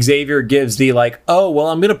then Xavier gives the, like, oh, well,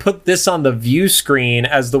 I'm going to put this on the view screen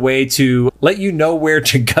as the way to let you know where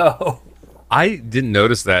to go. I didn't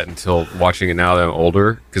notice that until watching it now that I'm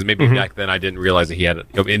older, because maybe back then I didn't realize that he had it.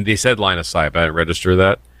 And they said line of sight, but I didn't register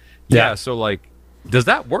that. Yeah, so like, does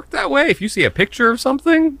that work that way? If you see a picture of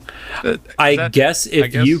something? I guess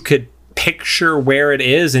you could picture where it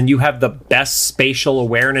is and you have the best spatial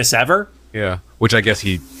awareness ever. Yeah, which I guess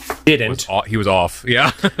he didn't. He was off.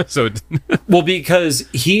 Yeah. So well, because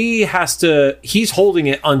he's holding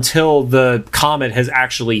it until the comet has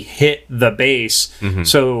actually hit the base.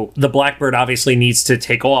 So the Blackbird obviously needs to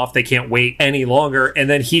take off. They can't wait any longer. And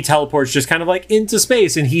then he teleports just kind of like into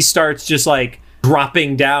space, and he starts just like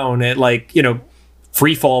dropping down at like,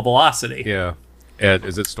 free fall velocity. Yeah. And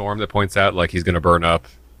is it Storm that points out like he's going to burn up?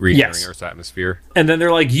 Re-entering Earth's atmosphere. And then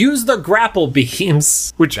they're like, use the grapple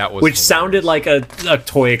beams, which sounded like a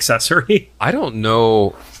toy accessory. I don't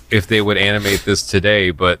know if they would animate this today,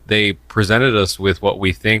 but they presented us with what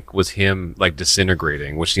we think was him like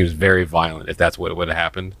disintegrating, which seems very violent if that's what would have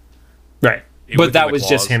happened. Right. But that was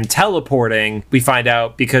just him teleporting. We find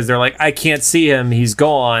out because they're like, I can't see him. He's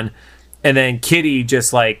gone. And then Kitty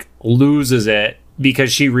just like loses it,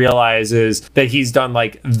 because she realizes that he's done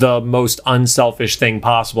like the most unselfish thing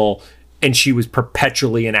possible, and she was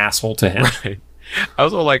perpetually an asshole to him. Right. I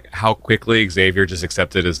was all like, how quickly Xavier just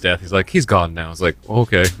accepted his death. He's like, he's gone now. It's like,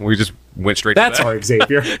 okay, we just went straight. That's to that. Our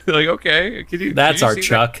Xavier. Like, okay, that's our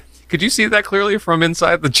Chuck. That? Could you see that clearly from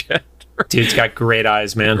inside the jet? Dude's got great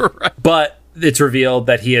eyes, man. Right. But it's revealed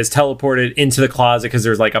that he has teleported into the closet because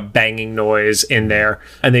there's like a banging noise in there,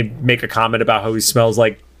 and they make a comment about how he smells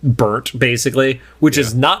like burnt, basically, which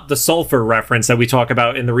is not the sulfur reference that we talk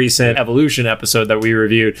about in the recent Evolution episode that we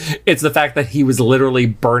reviewed. It's the fact that he was literally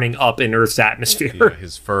burning up in Earth's atmosphere. Yeah,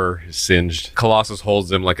 his fur is singed. Colossus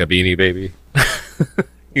holds him like a beanie baby.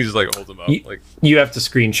 He just like holds him up. You have to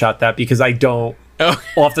screenshot that, because I don't.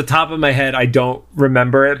 Off the top of my head, I don't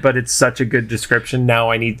remember it, but it's such a good description.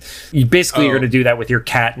 Now you're going to do that with your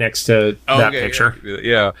cat next to that picture.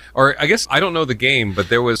 Yeah. Or I guess I don't know the game, but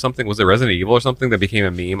there was something, was it Resident Evil or something that became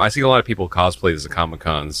a meme? I see a lot of people cosplay this at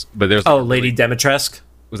Comic-Cons, but there's Lady Dimitrescu.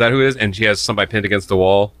 Was that who it is? And she has somebody pinned against the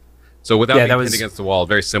wall. So without being pinned against the wall,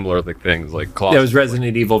 very similar like things like Colossus. That was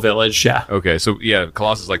Resident Evil Village, yeah. Okay, so yeah,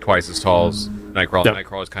 Colossus is like twice as tall as Nightcrawler. Yep.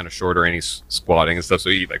 Nightcrawler is kind of shorter and he's squatting and stuff, so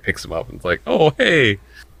he like picks him up and it's like, oh hey.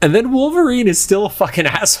 And then Wolverine is still a fucking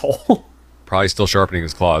asshole. Probably still sharpening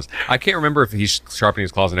his claws. I can't remember if he's sharpening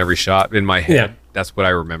his claws in every shot. In my head, that's what I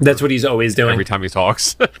remember. That's what he's always doing. Every time he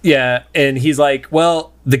talks. Yeah, and he's like,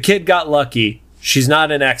 well, the kid got lucky. She's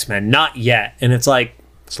not an X-Men. Not yet. And it's like...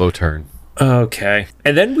 slow turn. Okay.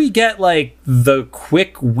 And then we get like the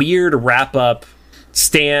quick, weird wrap-up.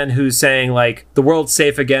 Stan, who's saying like, the world's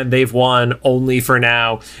safe again, they've won, only for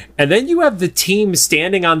now. And then you have the team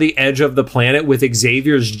standing on the edge of the planet with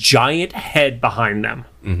Xavier's giant head behind them.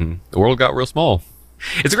 The world got real small.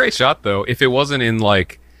 It's a great shot though. If it wasn't in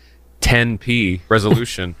like 10p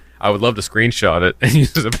resolution, I would love to screenshot it and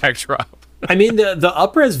use it as a backdrop. I mean, the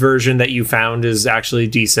up-res version that you found is actually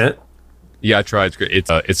decent. Yeah, I tried.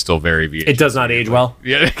 It's still very VHS. It does not age well.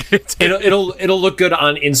 Yeah, it'll look good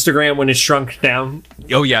on Instagram when it's shrunk down.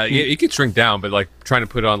 Oh yeah, it can shrink down, but like trying to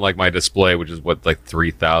put it on like my display, which is what like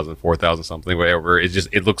 3,000, 4,000 something, whatever.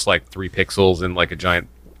 It looks like 3 pixels and like a giant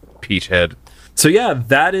peach head. So yeah,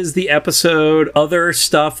 that is the episode. Other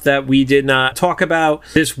stuff that we did not talk about.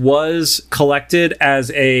 This was collected as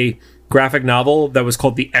a graphic novel that was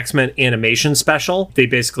called the X-Men Animation Special. They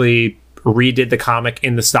basically redid the comic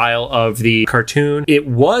in the style of the cartoon. It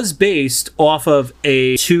was based off of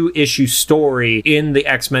a 2-issue story in the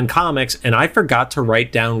X-Men comics, and I forgot to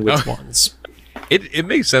write down which ones. It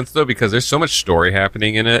makes sense though, because there's so much story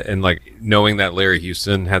happening in it, and like knowing that Larry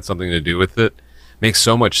Houston had something to do with it makes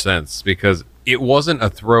so much sense, because it wasn't a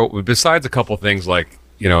throw, besides a couple things like,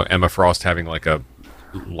 Emma Frost having like a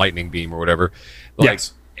lightning beam or whatever. Like,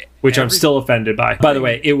 yes. Which I'm still offended by. By the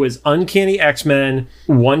way, it was Uncanny X-Men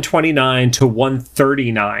 129 to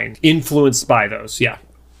 139, influenced by those, yeah.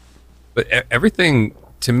 But everything,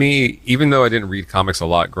 to me, even though I didn't read comics a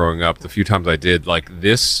lot growing up, the few times I did, like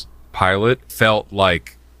this pilot felt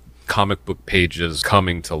like comic book pages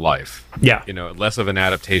coming to life. Yeah. Less of an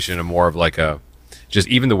adaptation and more of like just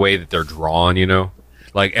even the way that they're drawn,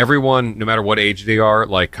 Like everyone, no matter what age they are,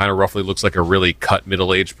 like kind of roughly looks like a really cut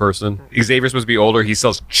middle-aged person. Xavier's supposed to be older. He still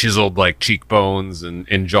has chiseled like cheekbones and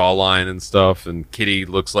jawline and stuff. And Kitty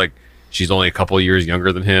looks like she's only a couple of years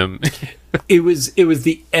younger than him. It was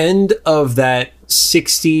the end of that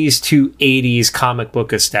 60s to 80s comic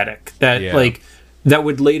book aesthetic that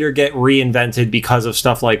would later get reinvented because of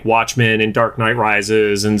stuff like Watchmen and Dark Knight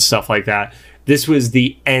Rises and stuff like that. This was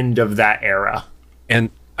the end of that era. And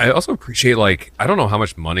I also appreciate, like, I don't know how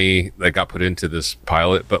much money that got put into this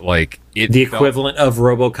pilot, but like the equivalent of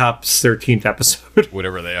RoboCop's 13th episode,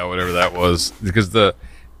 whatever that was, because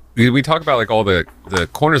we talk about like all the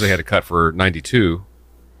corners they had to cut for 92,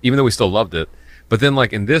 even though we still loved it. But then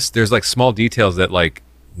like in this, there's like small details that like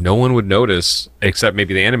no one would notice except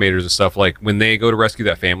maybe the animators and stuff. Like when they go to rescue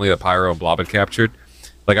that family that Pyro and Blob had captured.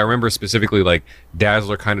 Like I remember specifically like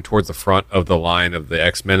Dazzler kind of towards the front of the line of the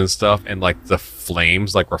X-Men and stuff, and like the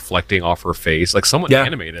flames like reflecting off her face. Like someone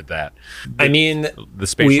animated that. I mean, the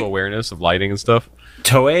spatial awareness of lighting and stuff.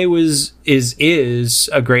 Toei is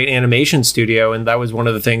a great animation studio, and that was one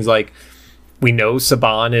of the things. Like we know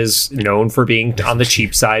Saban is known for being on the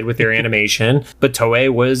cheap side with their animation, but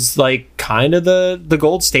Toei was like kind of the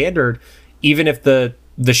gold standard. Even if the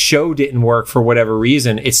show didn't work for whatever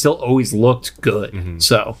reason, it still always looked good. Mm-hmm.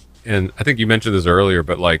 So, and I think you mentioned this earlier,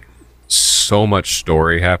 but like so much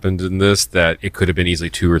story happened in this that it could have been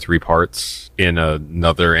easily 2 or 3 parts in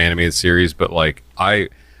another animated series. But like I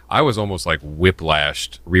was almost like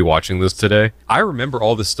whiplashed rewatching this today. I remember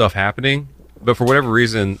all this stuff happening, but for whatever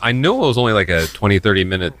reason, I know it was only like a 20-30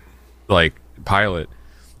 minute like pilot.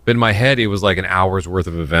 But in my head, it was like an hour's worth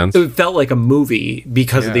of events. It felt like a movie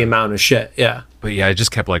because of the amount of shit. Yeah. But yeah, I just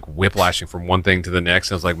kept like whiplashing from one thing to the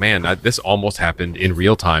next. I was like, man, this almost happened in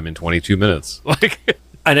real time in 22 minutes. Like,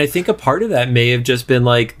 and I think a part of that may have just been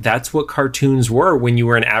like, that's what cartoons were when you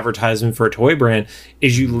were an advertisement for a toy brand,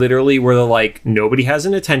 is you literally were like, nobody has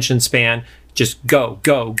an attention span. Just go,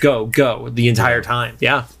 go, go, go the entire time.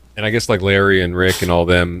 Yeah. And I guess like Larry and Rick and all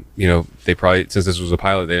them, you know, they probably, since this was a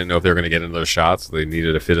pilot, they didn't know if they were going to get into those shots. They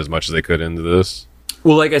needed to fit as much as they could into this.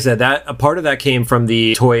 Well, like I said, that a part of that came from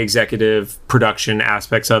the toy executive production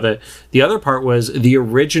aspects of it. The other part was the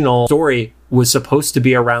original story was supposed to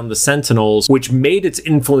be around the Sentinels, which made its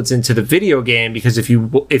influence into the video game, because if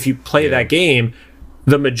you play that game,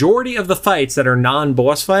 the majority of the fights that are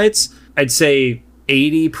non-boss fights, I'd say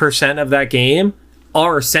 80% of that game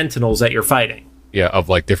are Sentinels that you're fighting. Yeah, of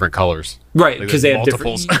like different colors. Right, because like they have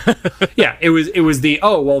different. Yeah, it was the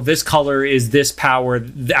this color is this power,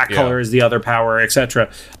 that color is the other power,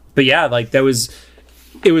 etc. But yeah, like it was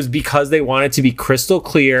because they wanted to be crystal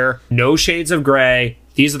clear, no shades of gray.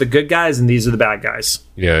 These are the good guys and these are the bad guys.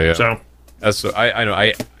 Yeah. So I know.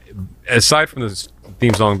 I aside from this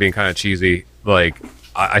theme song being kind of cheesy, like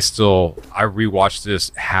I rewatched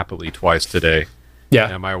this happily twice today. Yeah.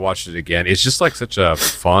 And I might watch it again. It's just like such a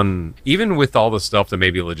fun, even with all the stuff that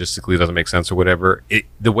maybe logistically doesn't make sense or whatever,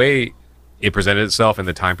 the way it presented itself in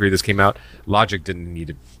the time period this came out, logic didn't need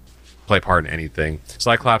to play part in anything.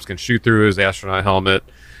 Cyclops can shoot through his astronaut helmet.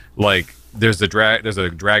 Like there's a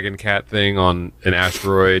dragon cat thing on an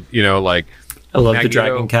asteroid, you know, like I love Magneto, the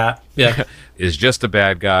dragon cat. Yeah. Is just a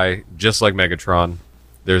bad guy, just like Megatron.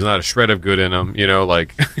 There's not a shred of good in him, you know,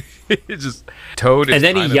 like it's just Toad is. And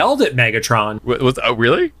then he yelled at Megatron.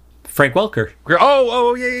 Really? Frank Welker.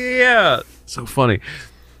 Oh, yeah. So funny.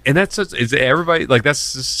 And is everybody like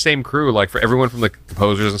that's the same crew, like for everyone from the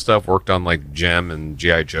composers and stuff worked on like Gem and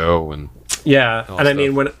G.I. Joe and and I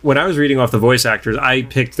mean when I was reading off the voice actors, I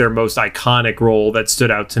picked their most iconic role that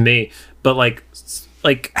stood out to me. But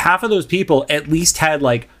like half of those people at least had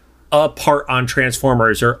like a part on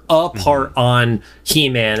Transformers or a part on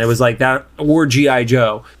He-Man. It was like that, or G.I.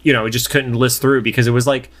 Joe. You know, it just couldn't list through because it was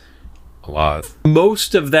like a lot.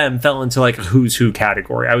 Most of them fell into like a who's who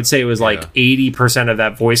category. I would say it was like 80% of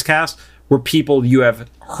that voice cast were people you have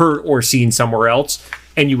heard or seen somewhere else,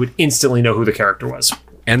 and you would instantly know who the character was.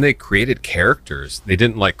 And they created characters. They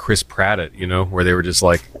didn't like Chris Pratt it, you know, where they were just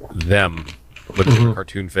like them with a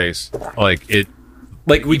cartoon face. Like it.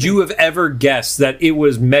 Like, would you have ever guessed that it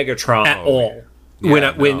was Megatron at all?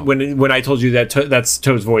 Yeah, when I told you that that's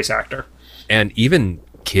Toad's voice actor. And even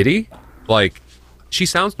Kitty, like, she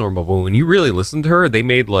sounds normal, but when you really listen to her, they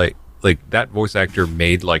made like that voice actor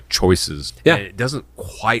made like choices. Yeah, and it doesn't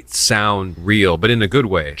quite sound real, but in a good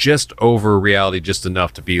way. Just over reality, just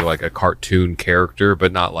enough to be like a cartoon character,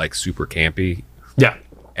 but not like super campy. Yeah.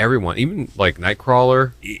 Everyone, even like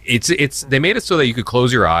Nightcrawler, it's they made it so that you could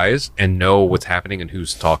close your eyes and know what's happening and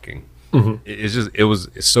who's talking. It was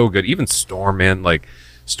so good. Even Storm, man, like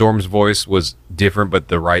Storm's voice was different, but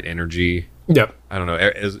the right energy. Yep. I don't know.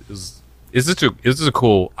 Is this a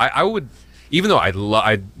cool? I would, even though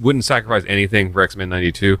I wouldn't sacrifice anything for X-Men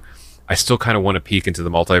 92. I still kind of want to peek into the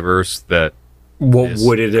multiverse. That what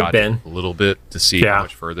would it have been a little bit to see how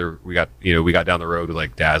much further we got. You know, we got down the road with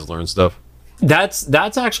like Dazzler and stuff. That's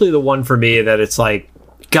actually the one for me that it's like,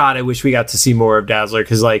 God, I wish we got to see more of Dazzler,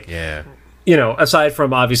 because like, you know, aside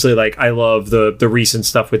from obviously like I love the recent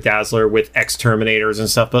stuff with Dazzler with X-Terminators and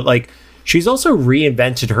stuff, but like she's also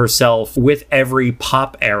reinvented herself with every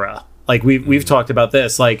pop era. Like we've talked about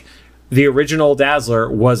this. Like the original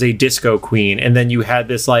Dazzler was a disco queen, and then you had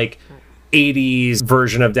this like 80s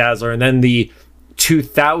version of Dazzler, and then the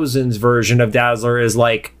 2000s version of Dazzler is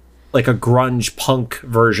like a grunge punk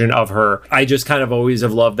version of her. I just kind of always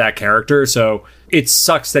have loved that character, so it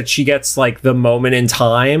sucks that she gets like the moment in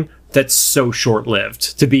time that's so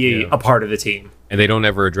short-lived to be a part of the team. And they don't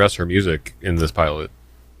ever address her music in this pilot.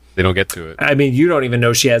 They don't get to it. I mean, you don't even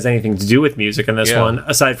know she has anything to do with music in this one,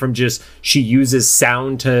 aside from just she uses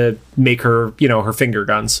sound to make her, her finger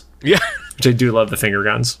guns. Yeah. Which I do love the finger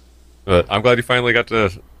guns. But I'm glad you finally got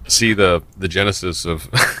to see the genesis of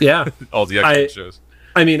all the X-Men shows.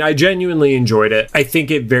 I mean, I genuinely enjoyed it. I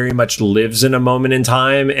think it very much lives in a moment in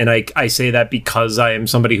time, and I say that because I am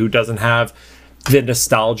somebody who doesn't have the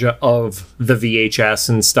nostalgia of the VHS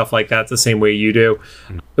and stuff like that the same way you do.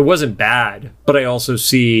 It wasn't bad, but I also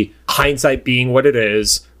see hindsight being what it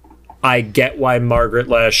is. I get why Margaret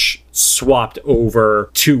Loesch swapped over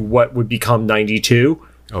to what would become 92.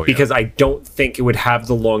 Because I don't think it would have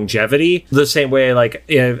the longevity the same way. Like,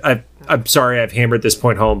 I'm sorry I've hammered this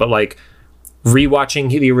point home, but like rewatching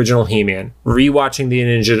the original He-Man, rewatching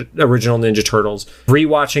the original Ninja Turtles,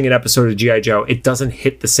 rewatching an episode of G.I. Joe, it doesn't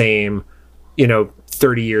hit the same,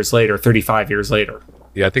 30 years later, 35 years later.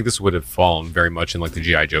 Yeah, I think this would have fallen very much in like the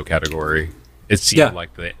G.I. Joe category. It seemed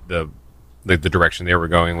like the direction they were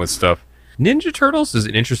going with stuff. Ninja Turtles is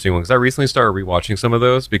an interesting one because I recently started rewatching some of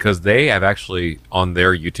those because they have actually on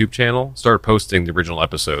their YouTube channel started posting the original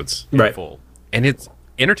episodes in full. And it's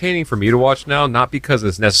entertaining for me to watch now, not because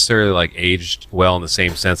it's necessarily like aged well in the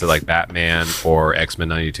same sense that like Batman or X-Men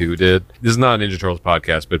 92 did. This is not a Ninja Turtles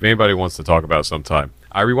podcast, but if anybody wants to talk about it sometime,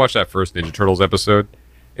 I rewatched that first Ninja Turtles episode.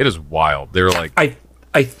 It is wild. They're like,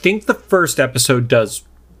 I think the first episode does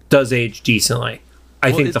age decently.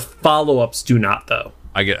 I think the follow-ups do not, though.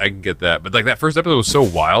 I can get that, but like that first episode was so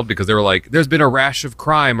wild because they were like, "There's been a rash of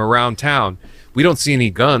crime around town. We don't see any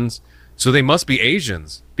guns, so they must be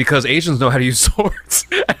Asians because Asians know how to use swords."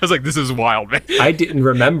 I was like, "This is wild, man." I didn't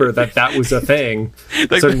remember that was a thing,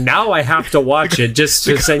 so now I have to watch it just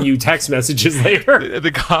to send you text messages later.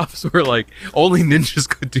 The cops were like, "Only ninjas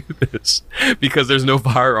could do this because there's no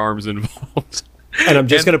firearms involved." And I'm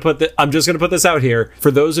just going to put this out here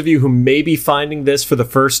for those of you who may be finding this for the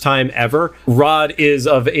first time ever. Rod is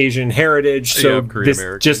of Asian heritage, so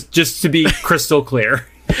just to be crystal clear.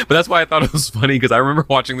 But that's why I thought it was funny because I remember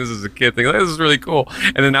watching this as a kid, thinking this is really cool.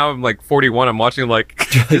 And then now I'm like 41, I'm watching like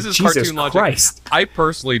this is cartoon logic. Christ. I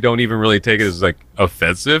personally don't even really take it as like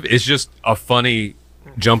offensive. It's just a funny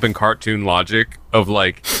jump in cartoon logic of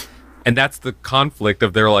like, and that's the conflict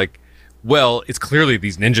of they're like, well, it's clearly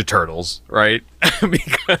these Ninja Turtles, right?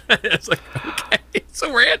 Because it's like, okay, it's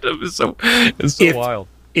so random. It's so wild.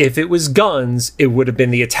 If it was guns, it would have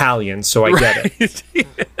been the Italians, so I get it.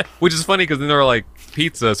 Which is funny because then they're like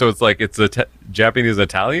pizza, so it's like it's the Japanese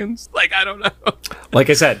Italians? Like, I don't know.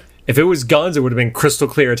 Like I said, if it was guns, it would have been crystal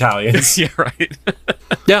clear Italians. Yeah, right.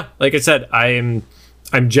 Yeah, like I said, I'm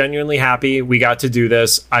genuinely happy we got to do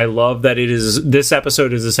this. I love that this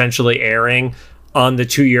episode is essentially airing on the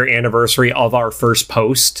 2-year anniversary of our first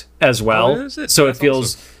post as well. Oh, so it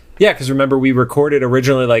feels awesome. Yeah, because remember we recorded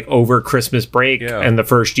originally like over Christmas break and the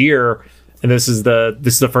first year, and this is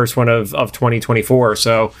the first one of 2024.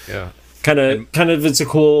 So kind of it's a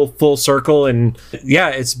cool full circle, and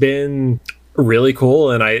it's been really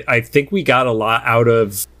cool, and I think we got a lot out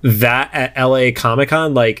of that at LA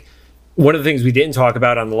Comic-Con. Like one of the things we didn't talk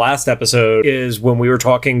about on the last episode is when we were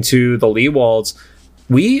talking to the Leewalds,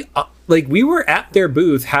 we were at their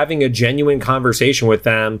booth having a genuine conversation with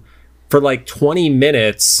them for like 20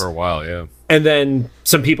 minutes. For a while, yeah. And then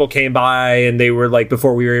some people came by and they were like,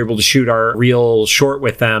 before we were able to shoot our real short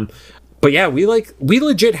with them. But yeah, we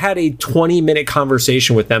legit had a 20-minute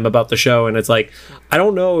conversation with them about the show. And it's like, I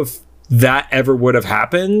don't know if that ever would have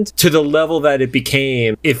happened to the level that it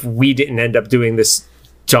became if we didn't end up doing this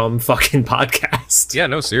dumb fucking podcast. Yeah,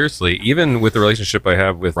 no, seriously. Even with the relationship I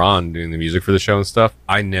have with Ron doing the music for the show and stuff,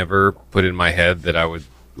 I never put it in my head that I would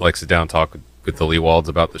like sit down and talk with the Leewalds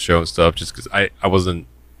about the show and stuff, just because I wasn't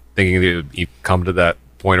thinking that it would come to that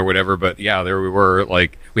point or whatever. But yeah, there we were.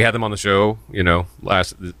 Like, we had them on the show, now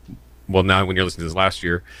when you're listening to this last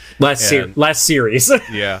series.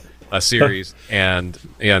 Yeah, last series. And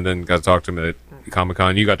then got to talk to him at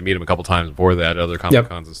Comic-Con. You got to meet him a couple times before that at other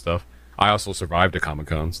Comic-Cons and stuff. I also survived a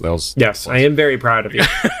Comic-Con, so that was... Yes, I am very proud of you.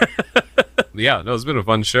 Yeah, no, it's been a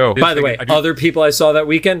fun show. By the way, other people I saw that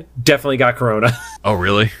weekend definitely got corona. Oh,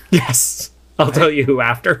 really? Yes. I'll tell you who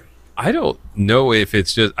after. I don't know if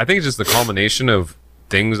it's just... I think it's just the culmination of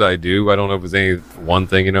things I do. I don't know if it's any one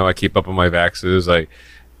thing. You know, I keep up on my vaxes.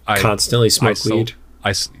 I constantly smoke weed.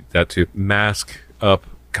 That too. Mask up,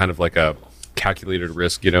 kind of like a calculated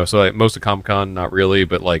risk. You know, so like most of Comic-Con, not really,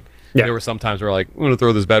 but like there were some times where like I'm gonna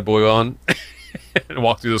throw this bad boy on and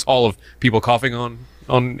walk through this hall of people coughing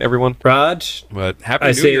on everyone. Rod, but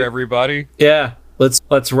happy New Year, everybody. Yeah.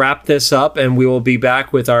 Let's wrap this up, and we will be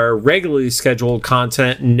back with our regularly scheduled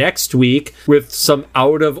content next week with some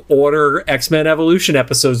out of order X-Men Evolution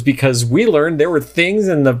episodes, because we learned there were things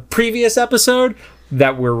in the previous episode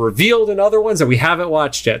that were revealed in other ones that we haven't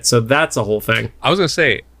watched yet. So that's a whole thing. I was going to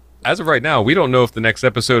say, as of right now, we don't know if the next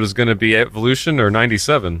episode is going to be Evolution or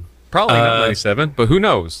 97. Probably not 97, but who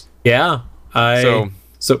knows? Yeah. So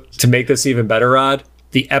to make this even better, Rod,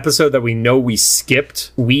 the episode that we know we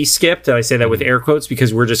skipped, and I say that with air quotes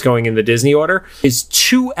because we're just going in the Disney order, is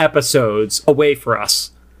 2 episodes away for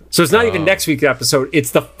us. So it's not even next week's episode,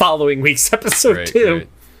 it's the following week's episode too. Right.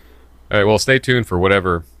 All right, well, stay tuned for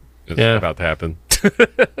whatever is about to happen.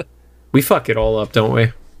 We fuck it all up, don't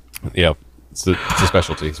we? Yeah, it's a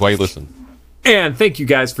specialty. It's why you listen. And thank you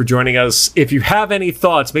guys for joining us. If you have any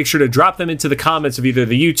thoughts, make sure to drop them into the comments of either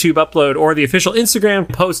the YouTube upload or the official Instagram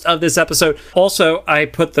post of this episode. Also, I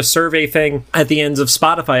put the survey thing at the ends of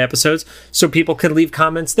Spotify episodes so people can leave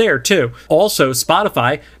comments there too. Also,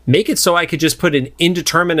 Spotify, make it so I could just put an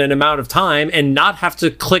indeterminate amount of time and not have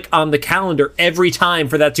to click on the calendar every time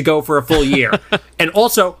for that to go for a full year. And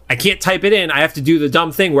also, I can't type it in. I have to do the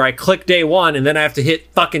dumb thing where I click day 1 and then I have to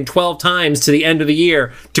hit fucking 12 times to the end of the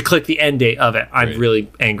year to click the end date of it. I'm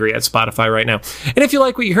really angry at Spotify right now. And if you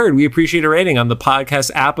like what you heard, we appreciate a rating on the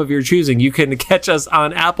podcast app of your choosing. You can catch us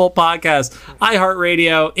on Apple Podcasts,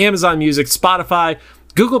 iHeartRadio, Amazon Music, Spotify,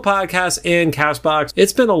 Google Podcasts, and CastBox.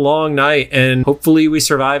 It's been a long night, and hopefully we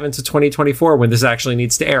survive into 2024 when this actually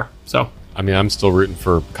needs to air. So, I mean, I'm still rooting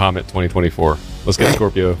for Comet 2024. Let's get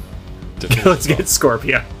Scorpio. Let's get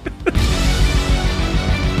Scorpio.